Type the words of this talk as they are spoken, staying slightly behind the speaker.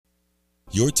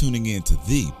You're tuning in to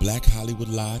the Black Hollywood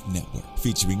Live Network,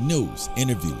 featuring news,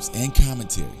 interviews, and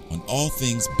commentary on all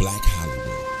things Black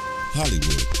Hollywood.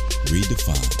 Hollywood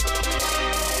Redefined.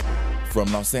 From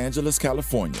Los Angeles,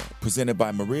 California, presented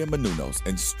by Maria Menounos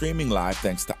and streaming live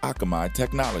thanks to Akamai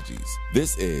Technologies.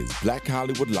 This is Black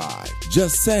Hollywood Live.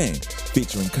 Just saying,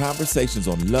 featuring conversations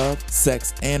on love,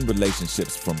 sex, and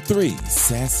relationships from three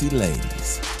sassy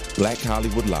ladies. Black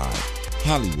Hollywood Live.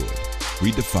 Hollywood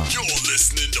Redefined. You're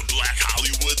listening to Black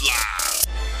Hollywood Live.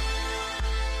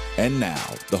 And now,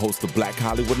 the host of Black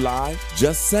Hollywood Live,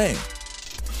 Just Saying.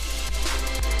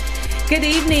 Good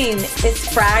evening.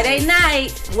 It's Friday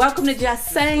night. Welcome to Just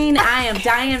Saying. I am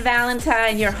Diane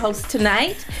Valentine, your host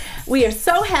tonight. We are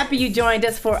so happy you joined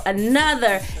us for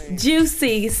another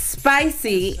juicy,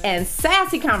 spicy, and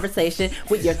sassy conversation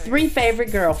with your three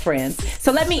favorite girlfriends.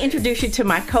 So let me introduce you to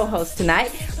my co-host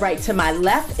tonight. Right to my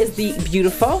left is the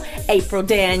beautiful April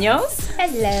Daniels.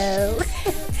 Hello.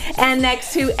 And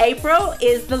next to April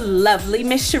is the lovely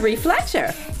Miss Cherie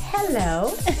Fletcher.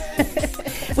 Hello.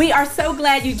 We are so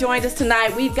glad you joined us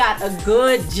tonight. We've got a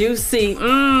good, juicy,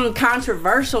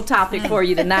 controversial topic for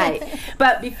you tonight.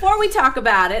 But before we talk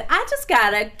about it, I just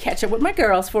gotta catch up with my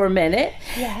girls for a minute.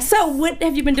 Yes. So what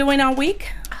have you been doing all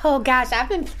week? Oh gosh, I've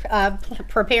been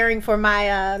preparing for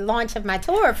my launch of my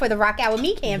tour for the Rock Out With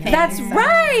Me campaign. That's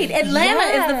right.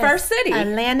 Atlanta is the first city.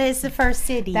 Atlanta is the first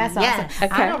city. That's awesome. Yes.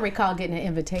 Okay. I don't recall getting an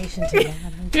invitation to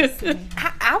that.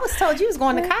 I was told you was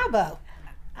going to Cabo.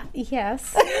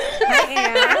 Yes.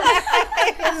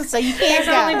 So you can't It's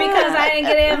go. only because I didn't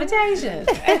get an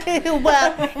invitation.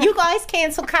 Well, you guys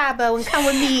cancel Cabo and come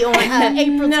with me on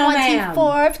April No, ma'am.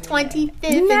 24th, 25th,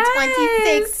 and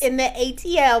 26th in the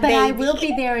ATL, But baby. I will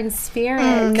be there in spirit.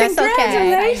 That's okay.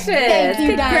 Congratulations. Thank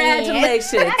you, Diane.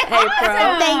 Congratulations,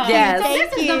 April. Thank you. Yes.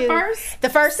 Thank This is you. the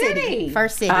first city. city.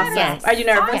 First city. Awesome. Yes. Are you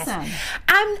nervous? Awesome.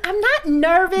 I'm not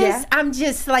nervous. Yeah. I'm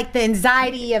just like the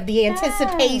anxiety of the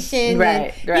anticipation.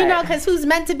 Right, and, right. You know, because who's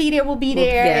meant to be there will be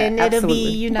there, Yeah, and it'll absolutely. be,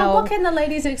 you But know. what can the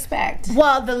ladies expect?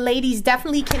 Well, the ladies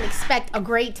definitely can expect a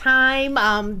great time.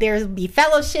 There'll be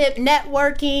fellowship,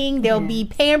 networking. There'll be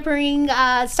pampering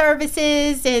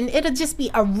services, and it'll just be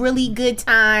a really good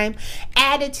time.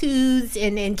 Attitudes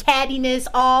and cattiness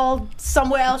all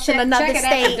somewhere else in another check it at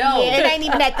the state. door. Yeah, it ain't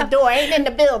even at the door. It ain't in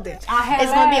the building. It's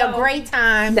going to be a great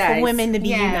time Nice. for women to be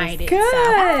Yes. united.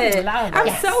 Good. So. I'm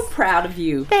Yes. so proud of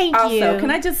you. Thank also, you.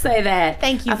 can I just say that?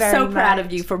 Thank you I'm very so proud much.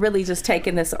 of you for really just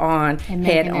taking this on And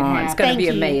head making it on. It's going to Thank be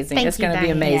you. amazing. Thank It's you, going to be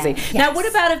Diane. amazing. Yes. Now, what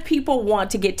about if people want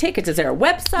to get tickets? Is there a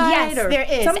website? Yes, or there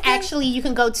is. something? Actually, you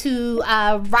can go to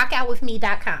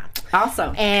rockoutwithme.com.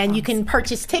 Awesome. And you can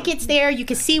purchase tickets there. You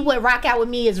can see what Rock Out With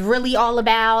Me is really all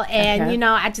about. And, Okay. you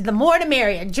know, the more the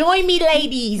merrier. Join me,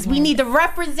 ladies. We need to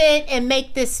represent and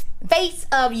make this face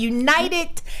of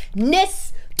unitedness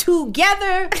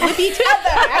together with each other.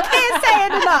 I can't say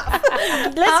it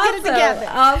enough. Let's get it together.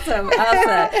 Awesome.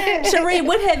 Cherie,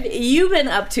 what have you been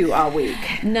up to all week?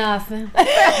 Nothing.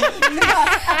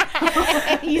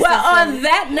 Well, on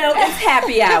that note, it's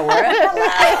happy hour.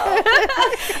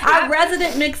 Our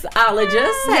resident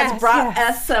mixologist has brought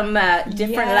us some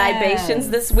different libations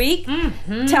this week.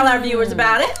 Tell our viewers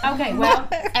about it. Okay, well,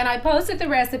 and I posted the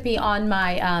recipe on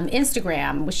my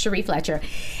Instagram with Cherie Fletcher.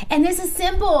 And this is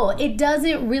simple. It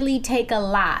doesn't really take a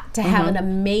lot to have an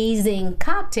amazing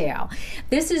cocktail.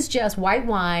 This is just white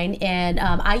wine, and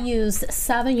I use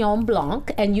Sauvignon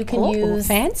Blanc, and you can use...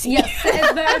 fancy. Yes,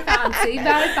 it's very fancy,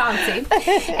 very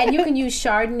fancy. And you can use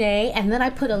Chardonnay, and then I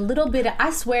put a little bit of...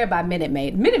 I swear by Minute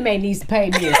Maid. Minute Maid needs to pay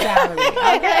me a salary.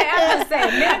 Okay, I'm just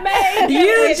saying, Minute Maid...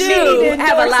 You do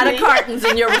have a lot of cartons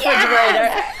in your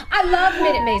refrigerator. I love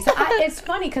Minute Maid. So it's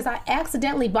funny because I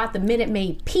accidentally bought the Minute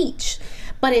Maid peach,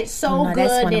 but it's so No,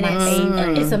 that's good one of and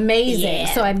my it's amazing.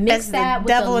 Yeah. So I mix That's the that with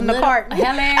devil a in the little, carton.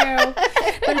 Hello.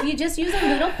 But if you just use a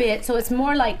little bit, so it's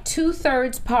more like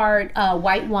 2/3 part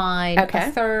white wine, Okay.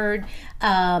 a third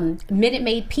Minute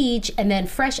Maid peach, and then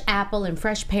fresh apple and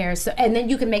fresh pears. So, and then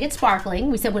you can make it sparkling.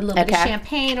 We said with a little bit of Okay.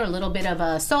 champagne or a little bit of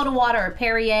a soda water or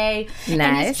Perrier. And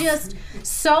Nice. it's just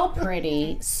so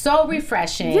pretty, so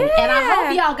refreshing. And I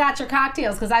hope y'all got your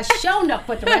cocktails because I shown up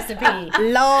with the recipe. Lord.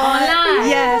 Online.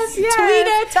 Yes. Yes. Tweet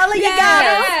her. Tell her you got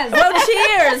it. Yes. Well,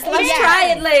 cheers. Let's Yes. try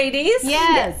it, ladies.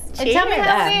 Yes. And tell me Cheers.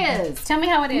 how it is. Tell me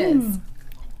how it is.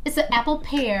 It's an apple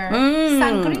pear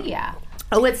sangria.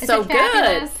 Oh, it's so it good.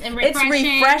 fabulous and It's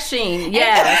refreshing? refreshing.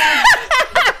 Yes.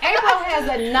 April has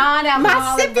a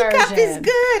non-alcoholic My sippy cup is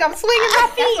good. I'm swinging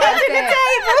my feet under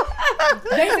the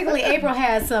table. Basically, April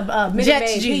has some Minute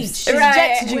Jets Maid juice. peach. Right.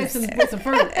 Jets With juice. some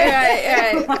fruit.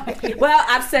 Right. Well,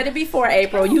 I've said it before,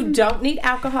 April. You don't need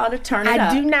alcohol to turn it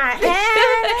up. I do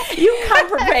not. You come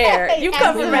prepared. You come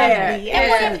Absolutely.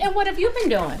 prepared. And what have you been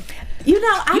doing? You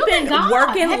know, I've You've been been gone.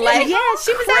 working Have you late. been Yeah,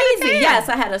 she was out of Crazy. town. Yes,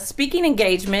 I had a speaking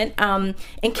engagement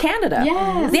in Canada.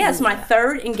 Yes. My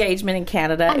third engagement in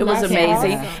Canada. It was love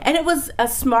amazing. it. And it was a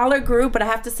smaller group, but I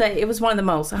have to say it was one of the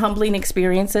most humbling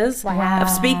experiences of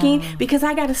speaking because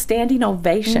I got a standing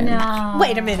ovation. No.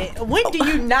 Wait a minute. When do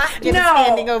you not get a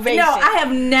standing ovation? No, I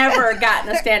have never gotten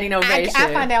a standing ovation.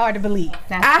 I find that hard to believe.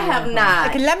 I have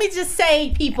not. Okay, let me just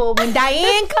say, people, when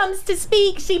Diane comes to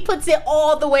speak, she puts it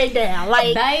all the way down.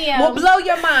 Like, Bam. will blow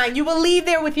your mind. You will leave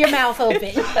there with your mouth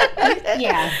open.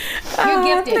 Yeah. You're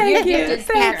gifted. Thank You're you. gifted.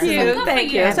 Thank spirit. you. So good Thank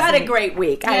for you. So I had a great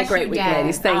week. I had a Yes, great you week, did.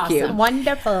 ladies. Thank you. Awesome.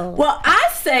 Wonderful. Well, I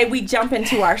say we jump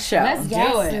into our show. Let's do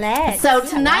it. Let's. So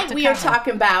tonight to we are cover.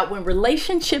 talking about when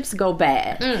relationships go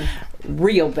bad.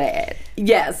 Real bad.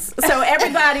 Yes. So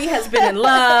everybody has been in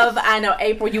love. I know,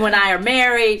 April, you and I are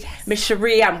married. Miss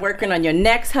Cherie, I'm working on your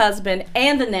next husband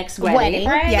and the next wedding.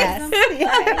 Yes.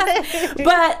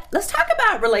 But let's talk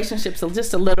about relationships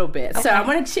just a little bit. So I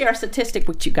want to share a statistic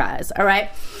with you guys, all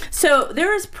right? So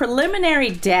there is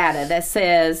preliminary data that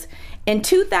says in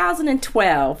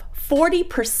 2012,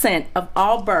 40% of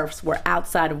all births were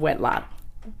outside of wedlock.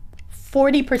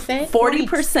 40%?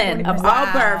 40% of all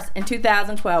births in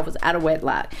 2012 was out of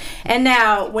wedlock. And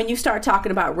now, when you start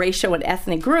talking about racial and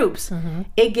ethnic groups,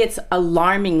 it gets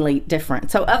alarmingly different.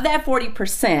 So, of that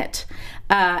 40%,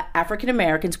 African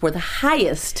Americans were the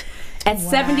highest at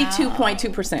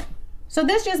 72.2%. So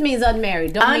this just means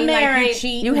unmarried. Don't mean like Unmarried, you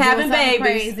cheat. you doing having something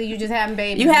babies. Crazy. You just having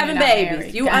babies. You and having you're not babies,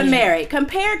 married. you Gotcha. unmarried,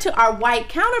 compared to our white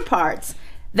counterparts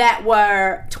that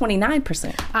were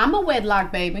 29%. I'm a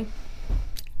wedlock baby.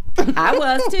 I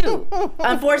was too.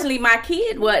 Unfortunately, my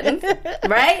kid wasn't,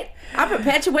 right? I'm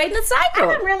perpetuating the I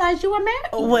cycle. didn't realize you were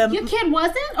married. Well, Your kid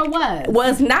wasn't or was?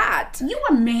 Was not. You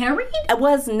were married? I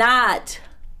was not.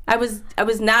 I was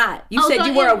not. You Oh, said so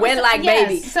you were a it was- wedlock yes,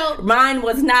 baby. so- Mine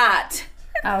was not.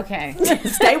 Okay.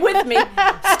 Stay with me.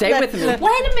 Stay with me. Wait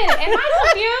a minute. Am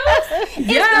I confused?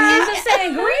 Yeah. Is the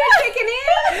sangria kicking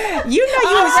in? you know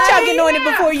you was chugging on it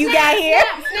before you got here.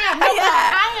 Snap. No,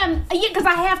 I am, because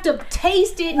I have to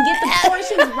taste it and get the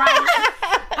portions right.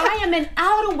 I am an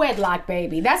out of wedlock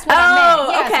baby. That's what I meant.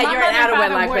 Yes, okay, my you're an mother and out of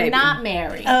father wedlock were baby. not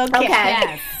married. Okay.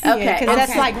 Yes. Okay. Because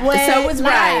that's like what? So was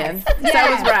Brian. So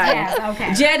was Brian. Yes,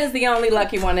 okay. Jed is the only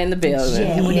lucky one in the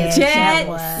building. Yeah, Jed,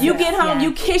 was. you get home,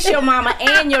 you kiss your mama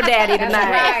and your daddy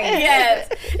tonight. right. Yes.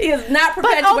 He is not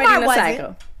Omar perpetuating the wasn't.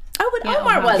 cycle. Oh, but Yeah,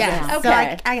 Omar Omar wasn't. wasn't.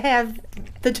 Okay. So I have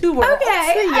the two worlds.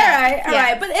 Okay, Yeah. all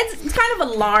right. But it's kind of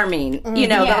alarming, you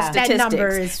know, Yeah. those That statistics. number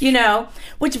is- You know,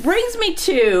 which brings me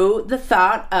to the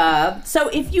thought of, so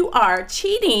if you are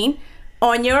cheating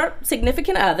on your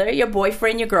significant other, your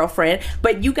boyfriend, your girlfriend,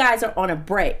 but you guys are on a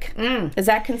break, is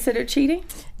that considered cheating?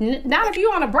 Not if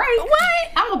you on a break. What?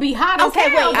 I'm gonna be hot as Okay,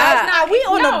 hell. wait. but it's not- Are we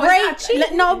on no, a it's break? not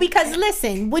cheating. No, because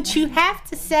listen, what you have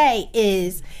to say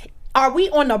is, are we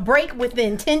on a break with the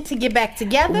intent to get back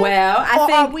together? Well, I or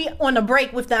think- are we on a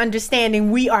break with the understanding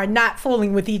we are not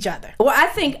fooling with each other? Well, I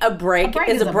think a break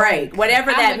is a break, whatever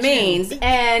I'm that with you. means.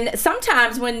 And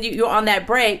sometimes when you're on that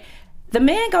break, the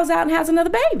man goes out and has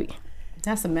another baby.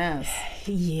 That's a mess.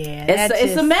 Yeah,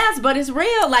 It's a mess, but it's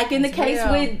real. Like in the case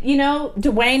real. with, you know,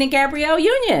 Dwayne and Gabrielle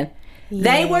Union.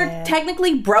 They were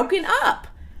technically broken up.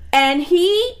 And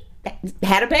he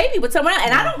had a baby with someone else.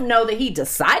 And I don't know that he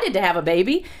decided to have a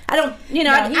baby. I don't, you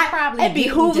know, No, he probably it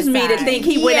behooves didn't me to decide. think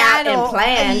he went Yeah, I out and don't-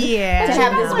 planned yeah. to But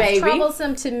have You know this what's baby.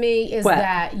 troublesome to me is What?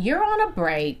 that you're on a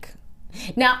break.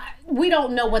 Now we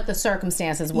don't know what the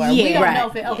circumstances were. Yeah. We don't Right. know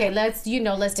if it, let's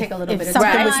take a little If bit of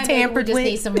something time. was maybe tampered we just with.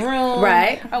 need some room,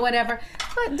 Right. or whatever.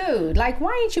 But dude, like,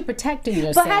 why ain't you protecting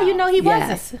yourself? But how you know he Yes.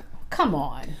 wasn't? Come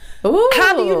on. Ooh.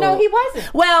 How do you know he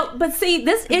wasn't? Well, but see,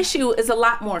 this issue is a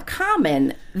lot more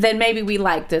common than maybe we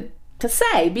like to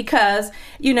say, because,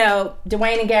 you know,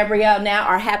 Dwayne and Gabrielle now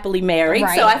are happily married.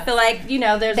 Right. So I feel like, you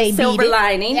know, there's They a silver beat it.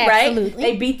 lining, right? Absolutely.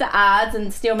 They beat the odds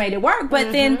and still made it work.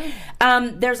 But then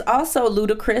there's also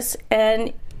Ludacris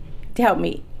and, help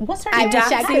me, What's her I name? wish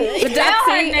I could. Tell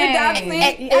her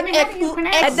name. I mean, how do you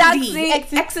pronounce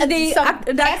it?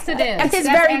 Exodus. His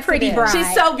very pretty bride.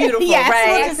 She's so beautiful, Yes, right?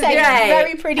 we'll just say Right.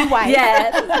 very pretty wife.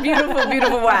 Yes, beautiful,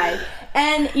 beautiful wife.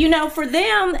 And, you know, for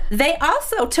them, they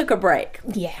also took a break.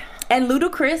 Yeah. And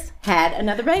Ludacris had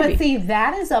another baby. But see,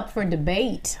 that is up for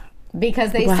debate.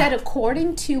 Because they said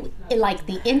according to like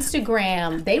the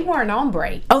Instagram, they weren't on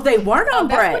break. Oh, they weren't on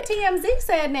break. That's what TMZ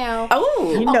said now.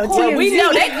 Oh, You know, TMZ. we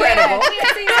know they credible.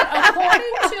 TMZ said,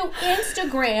 according to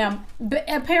Instagram,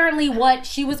 apparently what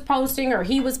she was posting or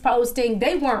he was posting,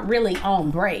 they weren't really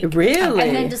on break. Really?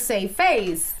 And then to save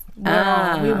face, we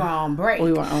were on break.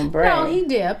 We were on break. No, he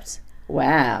dipped.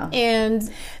 Wow. And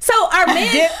So are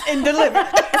men Dipped and delivered.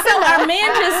 So are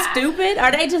men just stupid?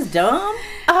 Are they just dumb?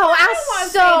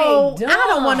 I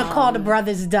don't want to call the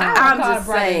brothers dumb. I'm just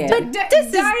saying. But this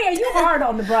is Diane, you hard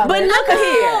on the brother. But look at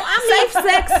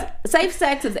I here. Safe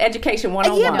sex is education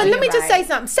 101. Yeah, but let me you're just say right.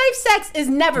 something. Safe sex is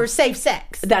never safe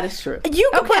sex. That is true. You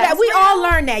can put that. We all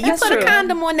learn that. You That's put true. a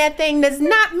condom on that thing does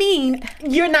not mean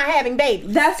you're not having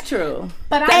babies. That's true.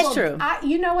 But That's true.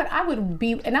 You know what? I would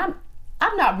be, and I'm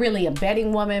not really a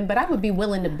betting woman, but I would be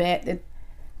willing to bet that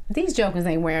these jokers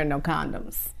ain't wearing no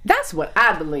condoms. That's what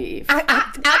I believe.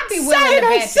 I'd be willing to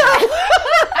bet so.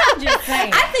 that. I'm just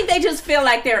saying. I think they just feel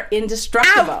like they're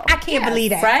indestructible. I can't believe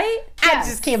that. Right? I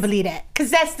just can't believe that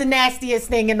because that's the nastiest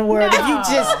thing in the world. If you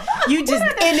just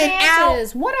in and out.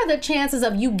 What are the chances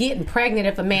of you getting pregnant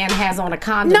if a man has on a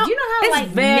condom? No, Do you know how It's like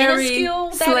very minuscule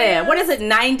that slim. is? What is it?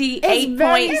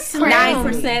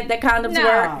 98.9% that condoms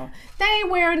work. No. They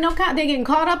ain't wearing no condom. They getting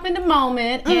caught up in the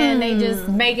moment and they just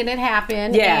making it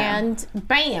happen. Yeah. And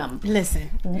bam. Listen,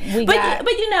 But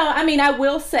you know, I mean, I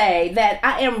will say that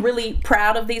I am really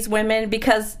proud of these women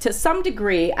because to some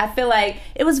degree, I feel like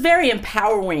it was very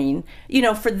empowering, you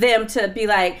know, for them to be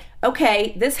like,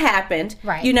 okay, this happened,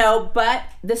 Right. you know, but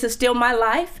this is still my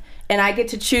life. And I get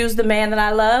to choose the man that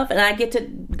I love, and I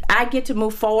get to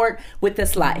move forward with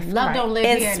this life. Love don't live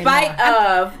In here spite anymore.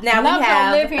 of now Love we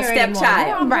have don't live a here anymore. stepchild.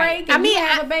 You're on Right. break and I mean, you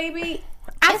have a baby.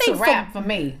 I It's think a wrap for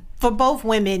me. for both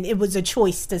women, it was a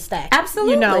choice to stay.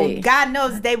 Absolutely. You know, God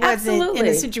knows they wasn't in Absolutely.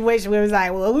 a situation where it was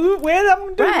like, well, what am I going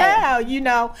to do Right. now? You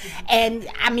know? And,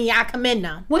 I mean, I commend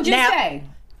them. What'd you Now- say?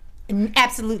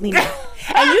 Absolutely not.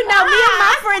 And you know, me and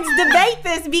my friends debate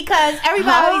this because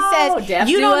everybody always Death says,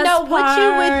 you do don't us know what you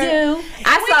would part. do.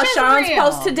 I Which saw is Sean's real.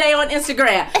 post today on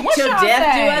Instagram. Till Sean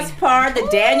death say? do us part. The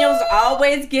Daniels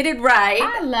always get it right.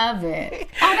 I love it.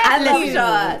 I love cute.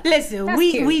 Sean. Listen, That's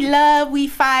we cute. love, we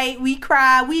fight, we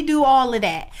cry, we do all of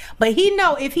that. But he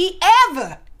know if he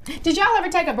ever, Did y'all ever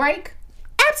take a break?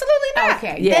 absolutely not.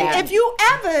 Okay, yeah. And if you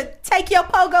ever take your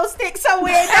pogo stick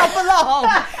somewhere it don't belong,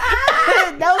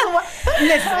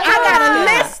 listen, I got a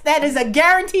list that is a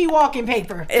guaranteed walking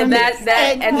paper. for And me.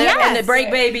 and the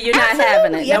break baby, you're not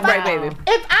having it. Absolutely. No If break I- baby.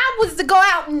 If I was to go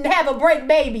out and have a break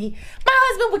baby, my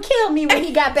husband would kill me when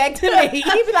he got back to me.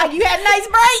 He'd be like, "You had a nice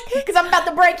break, because I'm about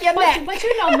to break your neck." But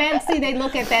you know, men, see, they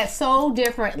look at that so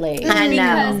differently. I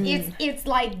know. Because it's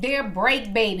like their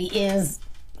break baby is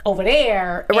over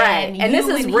there. Right. And this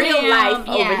you is and real him, life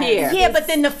over yes. here. Yeah, but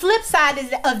then the flip side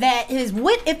of that is,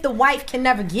 what if the wife can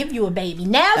never give you a baby?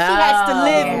 Now she has to Oh,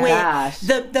 live gosh.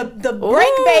 with the break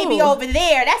Ooh. baby over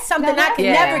there. That's something Now I can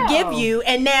that's never real. give you,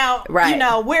 and now you Right.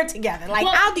 know we're together. Like,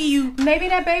 Well, how do you? Maybe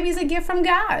that baby's a gift from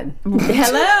God.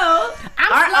 Hello.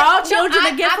 Are all children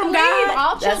a gift I from believe God?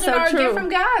 all That's children so are a true. gift from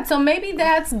God. So maybe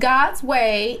that's God's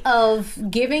way of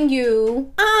giving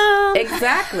you.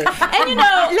 Exactly. And you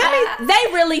know,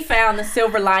 they really found the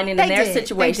silver lining in They their did. They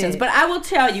situations. did. But I will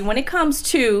tell you, when it comes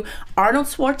to Arnold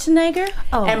Schwarzenegger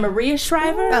and Maria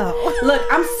Shriver, look,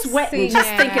 I'm sweating See, just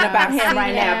yeah. thinking about him See,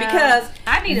 right now yeah. because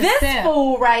I need a this sip.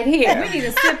 fool right here. We need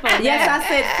a sip on Yes, that. I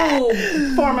said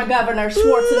fool, former Governor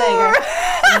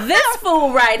Schwarzenegger. This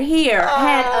fool right here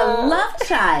had a love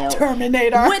child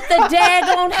Terminator. with the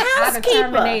daggone I'd have housekeeper.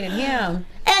 terminated him.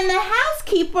 And the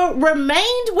housekeeper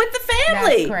remained with the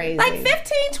family. That's crazy. Like 15,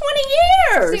 20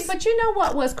 years. See, but you know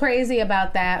what was crazy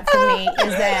about that for me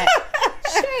is that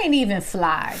she ain't even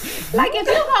fly. Like, if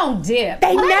you gon' dip,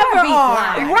 They let her never be are.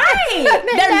 fly. Right.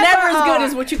 They're never as good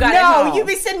as what you got at No, home. you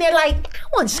be sitting there like, I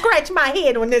want to scratch my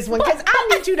head on this one because I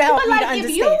need you to help But me to like, if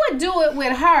understand. you would do it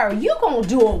with her, you gonna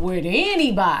do it with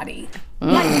anybody.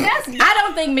 Like that's I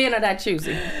don't think men are that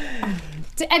choosy.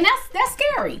 and that's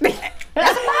scary.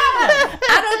 That's a problem.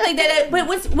 I don't think that. But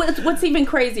what's even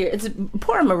crazier is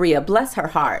poor Maria, bless her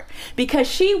heart, because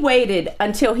she waited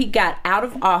until he got out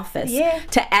of office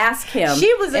to ask him.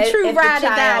 She was a true if ride the or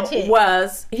die child chick.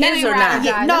 was his ain't or ride or not.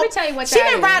 die. No, Let me tell you what she that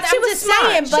didn't is. ride. She I'm was just smart.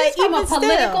 saying, but She's from even a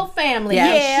political still. family. Yeah.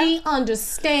 And she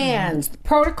understands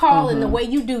protocol and the way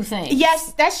you do things.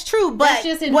 Yes, that's true. But That's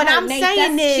just in what her I'm innate-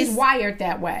 saying she's is, wired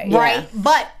that way. right?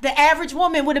 But the average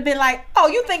woman would have been like, "Oh,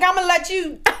 you think I'm gonna let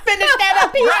you finish that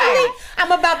up peacefully,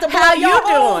 I'm about to blow How your you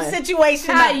whole doing?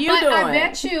 situation How up. you But doing? I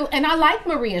bet you, and I like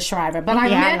Maria Shriver, but I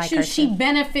Yeah, I bet like you her she too.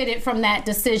 benefited from that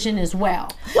decision as well.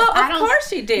 Well, I of don't- course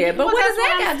she did. But Well, what does that's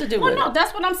that I'm- have to do well, with no, it?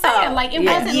 that's what I'm saying. Oh, Like, it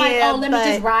yeah. wasn't like, Yeah, oh, let me but-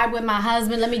 just ride with my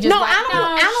husband. Let me just No, ride.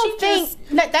 I don't she think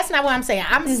just- that's not what I'm saying.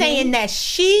 I'm saying that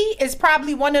she is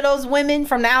probably one of those women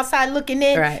from the outside looking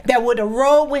in Right. that would have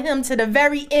rolled with him to the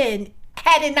very end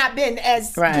had it not been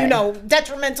as Right.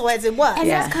 detrimental as it was. And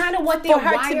Yeah. that's kind of what they're For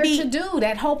her to wired be- to do.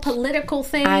 That whole political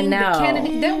thing. I know. The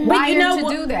Kennedy, they're But wired you know to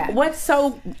what, do that. What's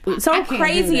so can't do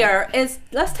crazier is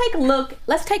let's take a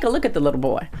look at the little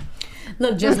boy.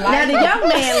 Look, just Now like the young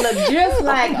man looked just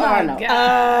like Arnold.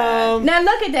 God. Now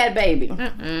look at that baby.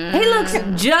 He looks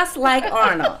just like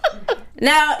Arnold.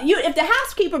 Now, if the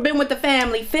housekeeper been with the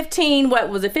family 15,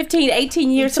 18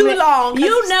 years? Too long, 'cause-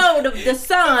 You know the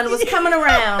son was coming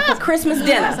around for Christmas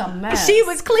dinner. That's a mess. She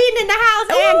was cleaning the house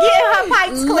and getting her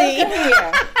pipes Look clean. at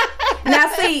here. Now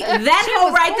see, that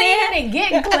hoe right there, and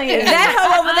getting clean. that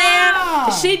hoe over Wow.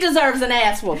 there, she deserves an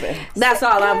ass whooping. That's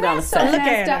all I'm going to say. Look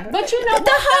at her. But you know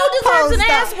The hoe deserves an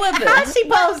ass whooping. How she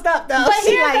posed up though? But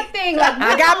She here's like, the thing, like,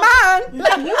 I got mine.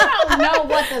 like, you don't know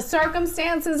what the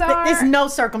circumstances are. There's no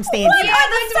circumstances. Yeah,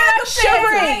 but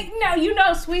Sheree, no, you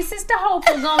know, sweet sister Hope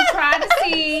is gonna try to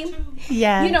see.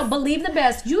 Yes. You know, believe the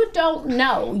best. You don't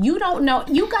know. You don't know.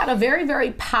 You got a very,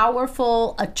 very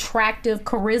powerful, attractive,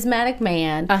 charismatic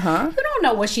man. You don't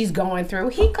know what she's going through.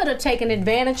 He could have taken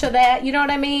advantage of that. You know what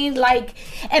I mean? Like,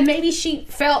 and maybe she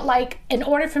felt like, in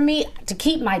order for me to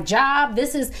keep my job,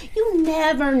 you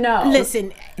never know.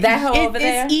 Listen, That hoe over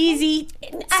there? It's easy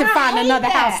And to I find hate another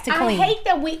that. house to clean. I hate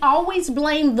that we always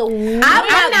blame the woman.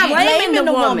 I'm not blaming blaming the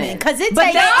the woman, woman 'cause it but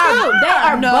takes they are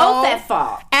time. No. both at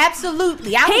fault.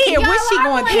 Absolutely. I don't He- care what she y'all,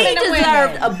 going I'm He through. blaming the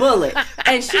deserved women. a bullet,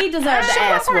 and she deserved the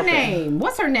ass What's her whooping. name?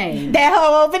 What's her name? That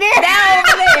hoe over there. That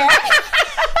over there.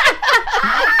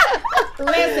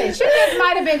 Listen, she just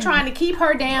might have been trying to keep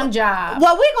her damn job.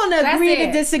 Well, we're going to That's agree it.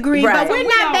 to disagree, Right. but we're We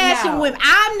not don't bashing know. women.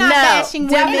 I'm not No, bashing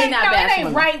definitely women. not it bashing ain't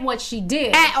women. right what she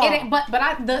did At all. It ain't- but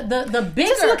the bigger.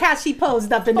 Just look how she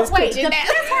posed up in this but wait, picture.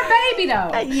 that's her baby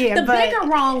though. Yeah, the but- bigger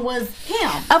wrong was him.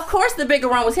 Of course, the bigger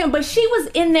one was him, but she was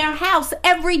in their house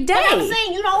every day. But I'm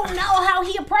saying you don't know how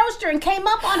he approached her and came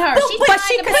up on her. But tried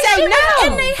she to could push say him no out.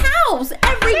 in their house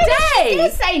every She day.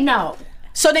 did say no.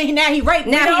 So then now he raped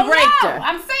Now her. he Don't raped know. her.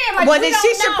 I'm saying like Well, we then she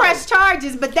don't should know. press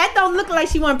charges, but that don't look like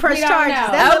she want to press We don't charges.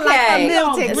 know. That look like a Okay. meal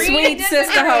Don't ticket. agree. Sweet We sister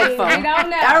disagree. Hopeful. We don't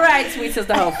know. All right, sweet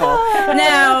sister Hopeful.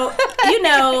 Now, you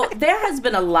know, there has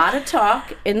been a lot of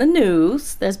talk in the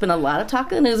news. There's been a lot of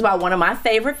talk in the news about one of my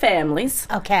favorite families.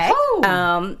 Okay.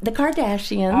 The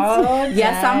Kardashians. Oh,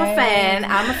 yes, I'm a dang. fan.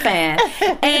 I'm a fan.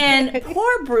 And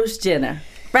poor Bruce Jenner.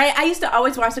 Right? I used to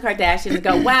always watch the Kardashians and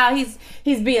go, wow,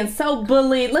 he's being so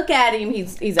bullied. Look at him.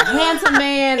 He's a handsome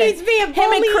man. He's And being Him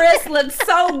bullied. and Chris look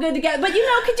so good together. But you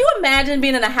know, could you imagine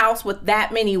being in a house with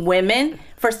that many women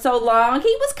for so long?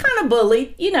 He was kind of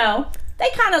bullied, you know. They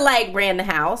kind of like ran the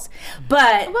house.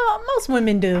 But Well, most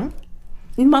women do.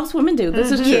 most women do.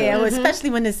 This is true. Yeah, well, especially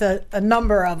when it's a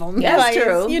number of them. That's Like,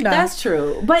 true. You know. That's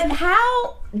true. But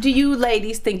how do you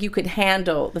ladies think you could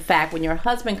handle the fact when your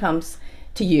husband comes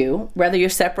to you, whether you're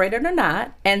separated or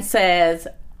not, and says,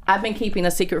 I've been keeping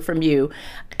a secret from you.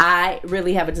 I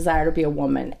really have a desire to be a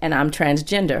woman and I'm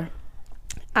transgender.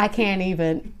 I can't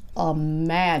even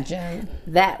imagine.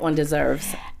 That one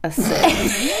deserves a sip.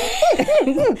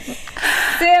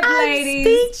 Sip, I'm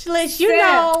ladies. speechless. You Sip.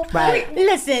 know. Right.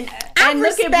 Listen, I And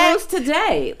look respect. at Bruce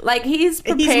today. Like he's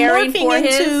preparing morphing for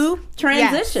into- his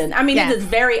transition. Yes. I mean, Yes. it is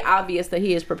very obvious that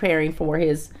he is preparing for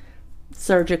his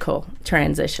surgical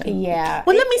transition. Yeah.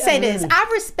 Well, let me say this. I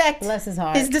respect Bless his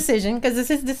heart. his decision because it's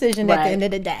his decision at Right. the end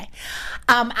of the day.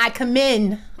 I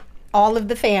commend all of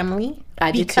the family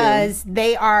I do too. because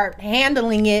they are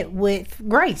handling it with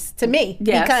grace to me.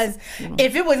 Yes. Because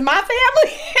if it was my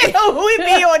family, we'd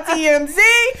be on TMZ,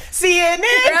 CNN,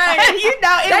 Right. you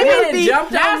know, They it would been be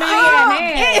jumped on me.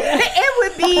 it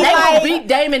would be They like gonna beat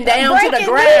Damon down to the breaking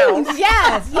ground. news.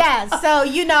 Yes. So,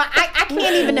 you know, I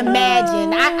can't even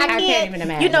imagine. I can't even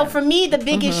You know, imagine. for me, the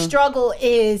biggest struggle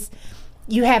is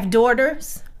you have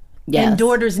daughters, Yes. and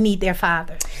daughters need their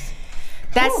fathers.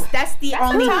 That's the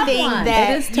only tough thing one. that,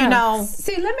 It is you tough. know.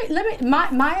 See, let me.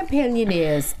 My opinion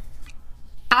is,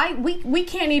 we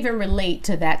can't even relate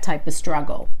to that type of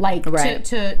struggle. Like Right.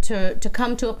 to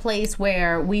come to a place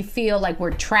where we feel like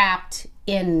we're trapped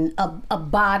in a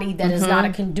body that is not a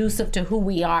conducive to who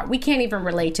we are. We can't even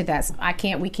relate to that.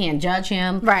 We can't judge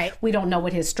him. Right. We don't know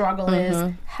what his struggle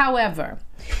is. However,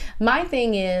 my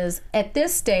thing is, at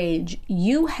this stage,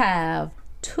 you have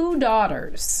two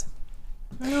daughters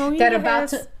that are about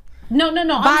to. No.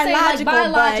 I'm saying like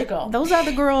biological. But those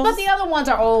other girls. But the other ones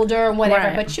are older and whatever.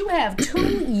 Right. But you have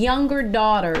 2 younger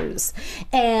daughters,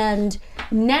 and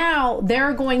now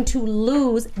they're going to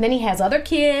lose. And then he has other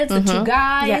kids, the 2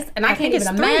 guys, Yeah. and I can't think even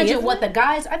it's 3, imagine isn't what it? the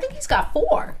guys. I think he's got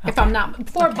 4, if I'm not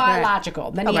 4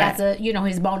 biological. Then he Okay. has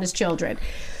his bonus children.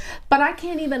 But I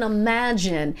can't even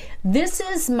imagine. This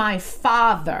is my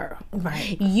father.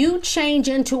 Right. You change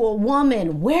into a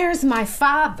woman. Where's my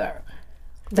father?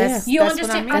 You That's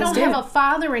understand? what I I mean. don't have a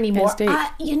father anymore. It's deep.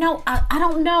 I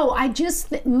don't know.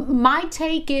 My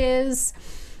take is,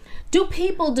 do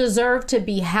people deserve to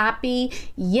be happy?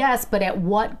 Yes, but at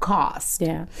what cost?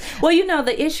 Yeah. Well,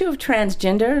 the issue of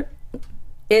transgender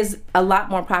is a lot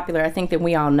more popular, I think, than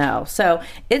we all know. So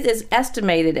it is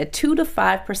estimated at 2 to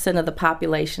 5% of the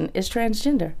population is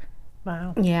transgender.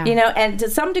 Wow. Yeah. And to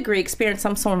some degree experience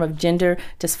some form of gender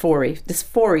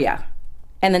dysphoria.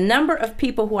 And the number of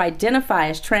people who identify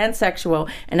as transsexual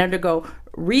and undergo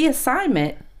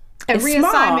reassignment And is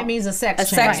reassignment small. means a sex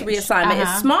sex change. reassignment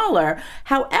is smaller.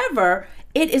 However,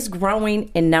 it is growing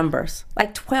in numbers,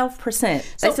 like 12%.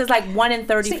 This is like 1 in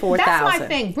 34,000. That's my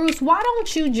thing, Bruce. Why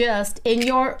don't you just, in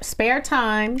your spare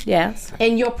time, Yes.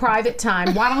 in your private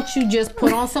time, why don't you just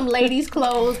put on some ladies'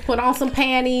 clothes, put on some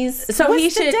panties? So he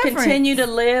What's the should difference? continue to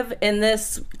live in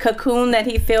this cocoon that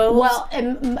he feels. Well,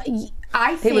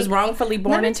 I think he was wrongfully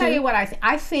born Let me into. tell you what I think.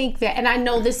 I think that, and I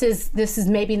know this is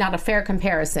maybe not a fair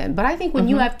comparison, but I think when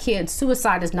you have kids,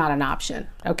 suicide is not an option.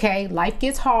 Okay, life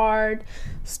gets hard,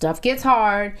 stuff gets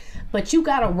hard, but you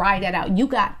got to ride it out. You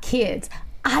got kids.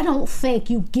 I don't think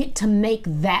you get to make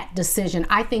that decision.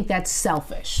 I think that's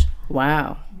selfish.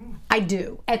 Wow. I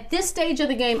do. At this stage of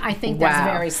the game, I think that's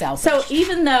very selfish. So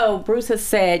even though Bruce has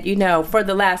said, for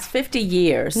the last 50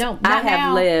 years, No, I not have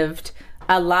now. lived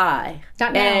a lie.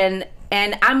 Not now.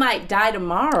 And I might die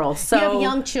tomorrow. So you have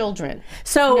young children.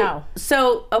 So No.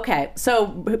 So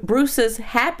Bruce's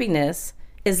happiness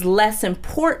is less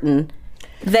important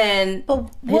than But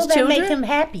his will that children. make him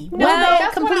happy? Will Well, that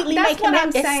that's what completely I'm- make that's him what I'm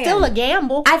happy? It's saying. still a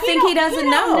gamble. I think he doesn't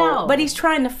you don't know, know. but he's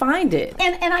trying to find it.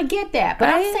 And I get that, but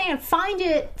Right? I'm saying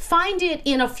find it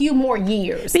in a few more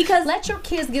years. Because- let your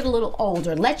kids get a little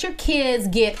older. Let your kids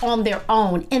get on their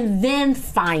own and then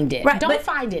find it. Right, Don't but-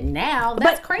 find it now.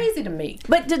 That's crazy to me.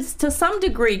 But to some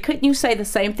degree, couldn't you say the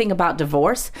same thing about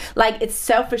divorce? Like, it's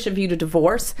selfish of you to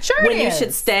divorce Sure when it you is.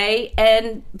 should stay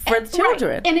and for the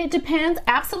children. Right. And it depends,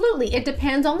 absolutely. It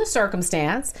depends on the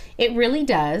circumstance. It really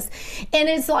does. And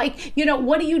it's like,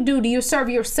 what do? Do you serve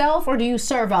yourself or do you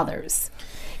serve others?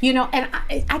 And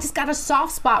I just got a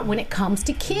soft spot when it comes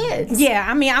to kids. Yeah,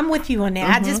 I mean, I'm with you on that.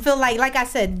 I just feel like I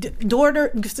said,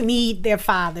 daughters need their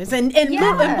fathers, and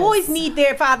Yes. boys need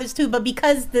their fathers too. But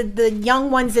because the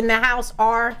young ones in the house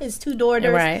are his 2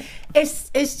 daughters, Right.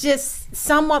 it's just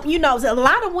somewhat. A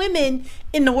lot of women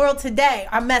in the world today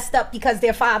are messed up because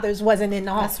their fathers wasn't in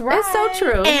the home. That's right. It's so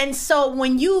true. And so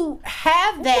when you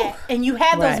have that and you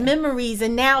have those Right. memories,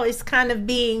 and now it's kind of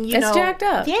being, It's jacked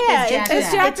up. Yeah,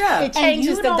 It's jacked up. It And changes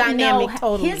you the don't dynamic know,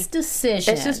 totally. His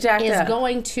decision It's just jacked is up.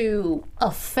 going to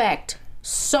affect.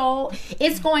 So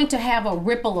it's going to have a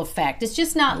ripple effect. It's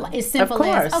just not as simple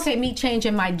as course. me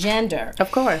changing my gender.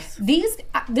 Of course. This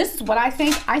is what I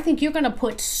think. I think you're going to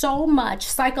put so much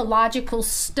psychological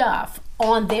stuff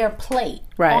on their plate,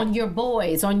 Right. on your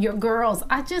boys, on your girls.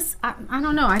 I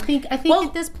don't know. I think Well-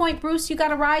 at this point, Bruce, you got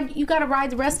to ride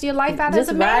the rest of your life out Just as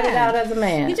a man. ride it out as a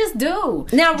man. You just do.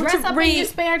 Now, dress to up read- in your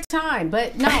spare time,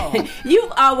 but no.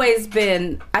 You've always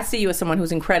been, I see you as someone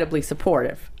who's incredibly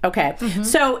supportive. Okay.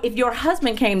 So if your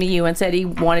husband came to you and said he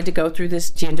wanted to go through this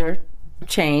gender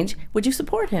change, would you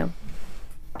support him?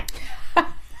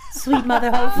 Sweet Mother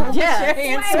Hopeful.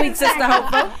 Yeah. Sweet Sister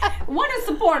Hopeful. What does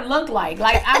support look like?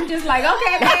 Like, I'm just like,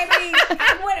 okay, baby.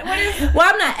 What is? Well,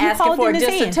 I'm not asking for a holding his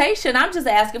hand. dissertation. I'm just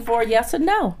asking for a yes or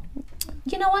no.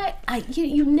 You know what?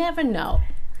 You never know.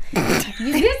 Okay,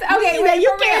 You for can't- real.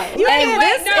 you And can't-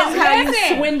 this is how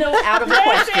you swindle out of a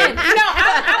question. No,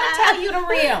 I'm gonna tell you the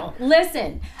real.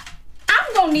 Listen,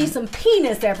 I'm gonna need some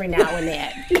penis every now and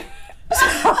then.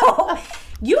 So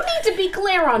you need to be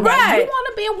clear on that. Right. You want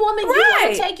to be a woman? You Right.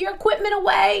 want to take your equipment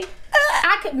away?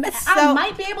 I So-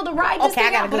 might be able to ride this Okay, I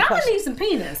thing got a out, good but I'm gonna question. need some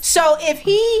penis. So if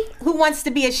he who wants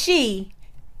to be a she,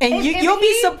 and If you'll be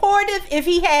he- supportive if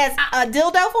he has a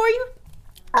dildo for you?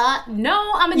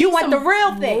 No, I'm gonna You need want some the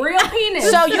real thing. real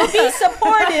penis. So you'll be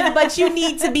supportive, but you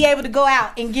need to be able to go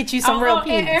out and get you some real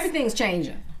penis. Everything's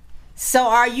changing. So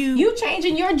are you? You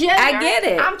changing your gender. I get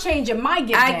it. I'm changing my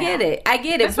gender. I get it.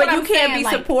 That's But what you I'm can't saying, be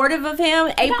like- supportive of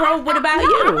him. April, what about no,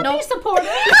 you? I'm gonna be supportive.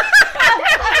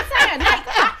 That's what I'm saying. Like,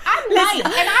 I'm might,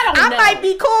 and I don't know. I might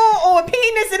be cool on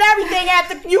penis and everything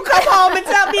after you come home and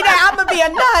tell me that I'm gonna be a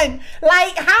nun.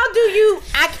 Like, how do you?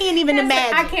 I can't even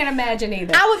imagine. I can't imagine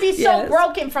either. I would be so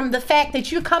broken from the fact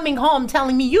that you're coming home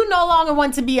telling me you no longer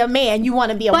want to be a man, you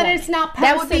want to be a woman. But it's not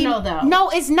That would be, personal, though. No,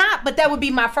 it's not. But that would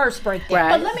be my first breakdown.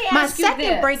 Right. But let me ask you My second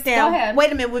this. breakdown. Go ahead.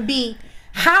 Wait a minute. Would be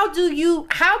how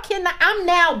can I'm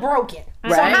now broken. So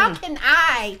Right. how can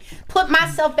I put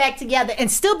myself back together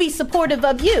and still be supportive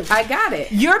of you? I got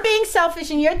it. You're being selfish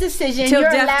in your decision. Till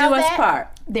You're death do allowed us that. part.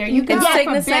 There you go. In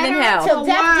sickness and in health. Till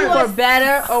death do For us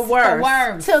better or worse.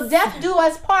 Worse. Till death do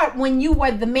us part when you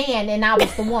were the man and I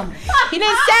was the woman. He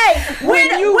didn't say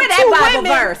when you where that two Bible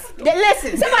women, verse?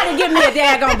 Listen, Somebody give me a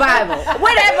daggone Bible.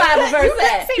 Where that Bible verse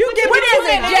at? What is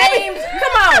it, James?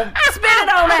 Come on, spit it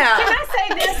on out. Can I say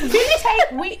this?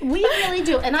 We really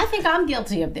do, and I think I'm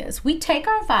guilty of this. We take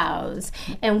our vows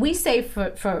and we say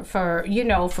for you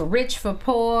know, for rich, for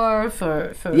poor,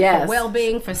 for Yes.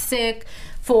 well-being, for sick,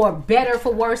 for better,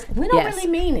 for worse. We don't Yes. really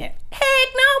mean it. Heck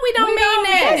no, we don't mean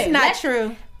that. that's not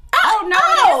true. Oh no,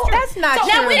 it is true. That's not So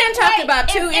true. Now we didn't talk Wait, about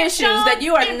two if issues Sean- that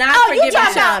you are if- not Oh, you forgiving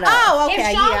talking Shauna. about? Oh, If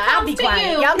okay. Sean Yeah, I'll be comes to quiet.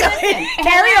 you, Y'all go listen,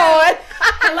 carry on.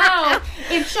 Hello.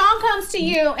 If Sean comes to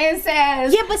you and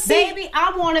says, Yeah, but see- "Baby,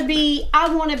 I want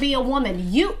to be a woman,"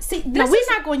 you see. No, This we're is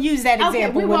not going to use that Okay,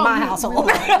 example we with won't my use-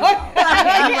 household.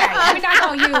 Yeah, you're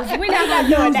right. We're not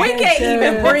gonna use We can't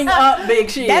even bring up Big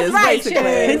Shiz. That's right.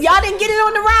 basically. Y'all didn't get it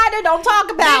on the rider. Don't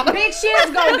talk about it. Big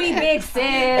shit's gonna be big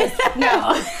sis.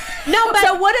 No. No, but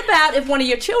so what about if one of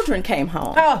your children came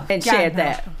home and God, shared no.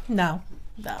 that? No.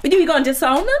 You gonna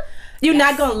disown them? You're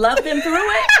not gonna love them through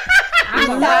it? I'm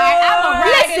gonna ride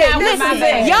it out with my Listen,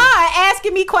 baby. y'all are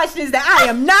asking me questions that I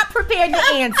am not prepared to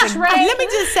answer. Let me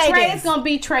just say Trey is this. gonna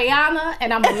be Treyana,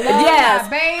 and I'm gonna love Yes.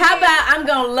 my baby. How about I'm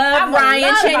gonna love I'm gonna Ryan?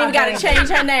 love She ain't my even gotta baby. change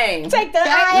her name. Take the I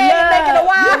Love. and make it a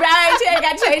while. Right? She ain't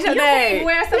gotta change her You can name.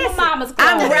 wear some of Mama's clothes.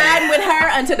 I'm riding with her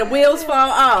until the wheels fall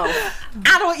off.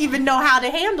 I don't even know how to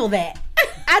handle that.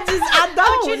 I don't.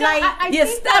 But you know, like, I you're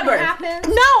think stubborn. What happens,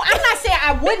 no, I'm not saying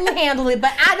I wouldn't handle it,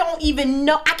 but I don't even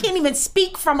know. I can't even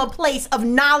speak from a place of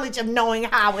knowledge of knowing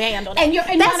how to handle that. And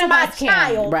that's none of my us can.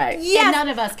 child. Right. Yes. And none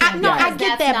of us can. No, I because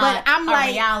get that's that, not but I'm a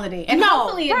like reality, and no,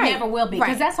 hopefully it right, never will be, because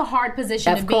right. that's a hard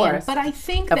position Of to be in. course. But I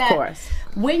think Of that course.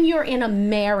 when you're in a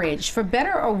marriage, for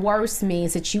better or worse,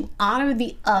 means that you honor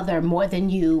the other more than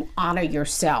you honor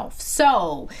yourself.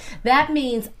 So that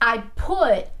means I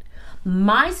put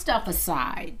my stuff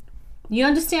aside. You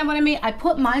understand what I mean? I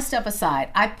put my stuff aside.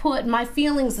 I put my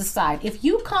feelings aside. If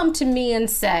you come to me and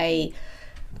say,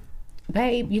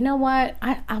 "Babe, you know what?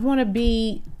 I want to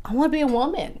be a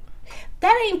woman."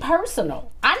 That ain't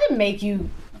personal. I didn't make you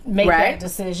make Right. that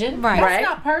decision. Right. That's Right.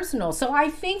 not personal. So I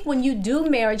think when you do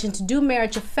marriage, and to do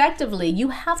marriage effectively, you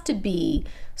have to be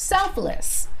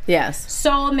selfless Yes.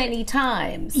 so many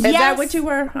times. Is that what you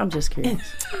were? I'm just curious.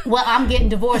 Well, I'm getting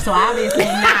divorced, so obviously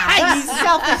not. You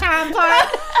selfish hind part.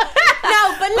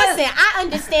 No, but listen, I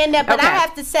understand that, but Okay. I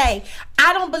have to say,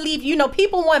 I don't believe,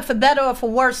 people want for better or for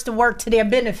worse to work to their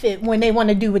benefit when they want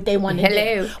to do what they want to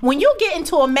Hello. do. When you get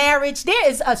into a marriage, there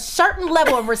is a certain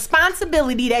level of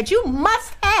responsibility that you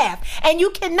must have, and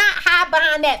you cannot hide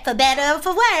behind that for better or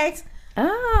for worse.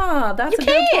 Oh, that's a good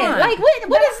Can't. point. Like, what is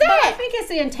But I that? think it's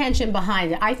the intention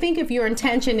behind it. I think if your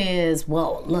intention is,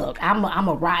 well, look, I'm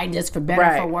a ride this for better,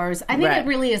 Right. for worse. I think Right. it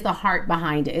really is the heart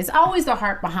behind it. It's always the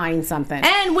heart behind something.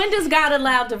 And when does God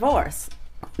allow divorce?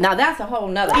 Now that's a whole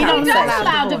nother He conversation. does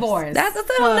allow divorce. That's a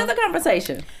whole nother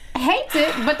conversation. Hates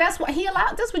it, but that's what he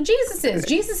allowed. That's what Jesus is.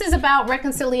 Jesus is about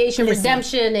reconciliation,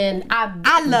 redemption, and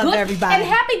I love everybody. And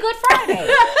happy Good Friday.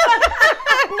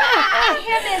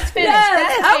 Him is finished. Yes,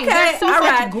 That's the thing. okay, There's so all much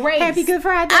right. grace. Happy Good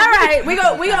Friday. All right, we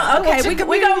gonna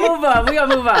move on. We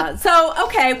gonna move on. So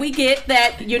okay, we get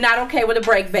that you're not okay with a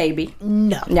break baby.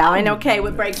 No. Y'all ain't okay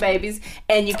with break babies,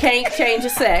 and you can't change your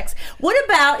sex. What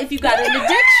about if you got an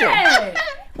addiction?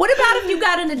 What about if you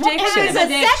got an addiction? is a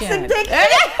sex addiction?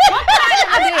 What kind of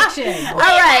addiction? All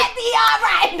right.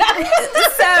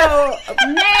 So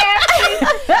Nasty.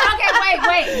 Okay,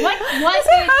 wait.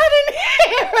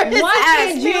 What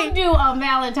did you do on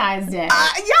Valentine's Day?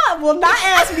 Y'all will not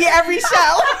ask me every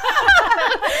show.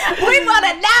 we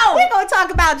wanna know. We're going to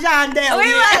talk about John Dale.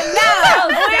 We wanna know.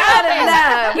 We wanna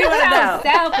know. We You wanna know. so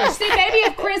selfish. See, maybe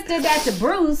if Chris did that to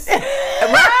Bruce.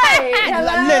 Right.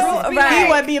 Listen, Right. he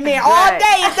wouldn't be a man all Right.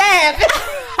 day if that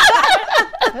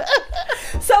happened.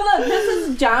 So look, this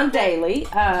is John Daly,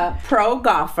 pro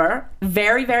golfer,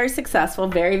 very, very successful,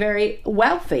 very, very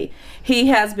wealthy. He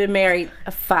has been married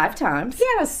 5 times. He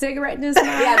had a cigarette in his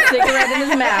mouth. He had a cigarette in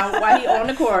his mouth while he on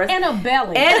the course. And a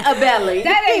belly.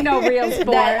 That ain't no real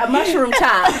sport. A mushroom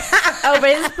top over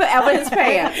his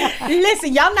pants.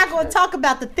 Listen, y'all not going to talk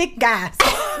about the thick guys.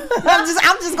 I'm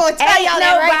just going to tell y'all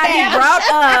that right now. Brought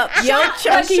up your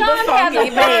chunky but funky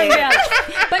man.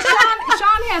 But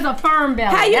Sean has a firm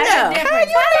belly. How you know?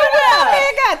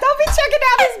 Don't be checking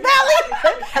out his belly.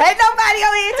 Ain't nobody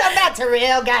over here talking about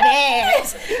Terrell got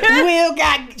ass. Will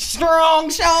got strong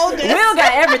shoulders. Will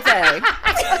got everything.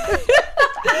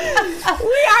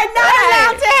 We are not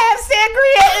allowed to have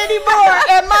sangria anymore,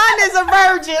 and mine is a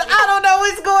virgin. I don't know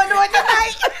what's going on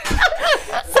tonight.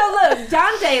 So look,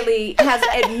 John Daly has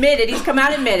admitted, he's come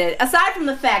out and admitted, aside from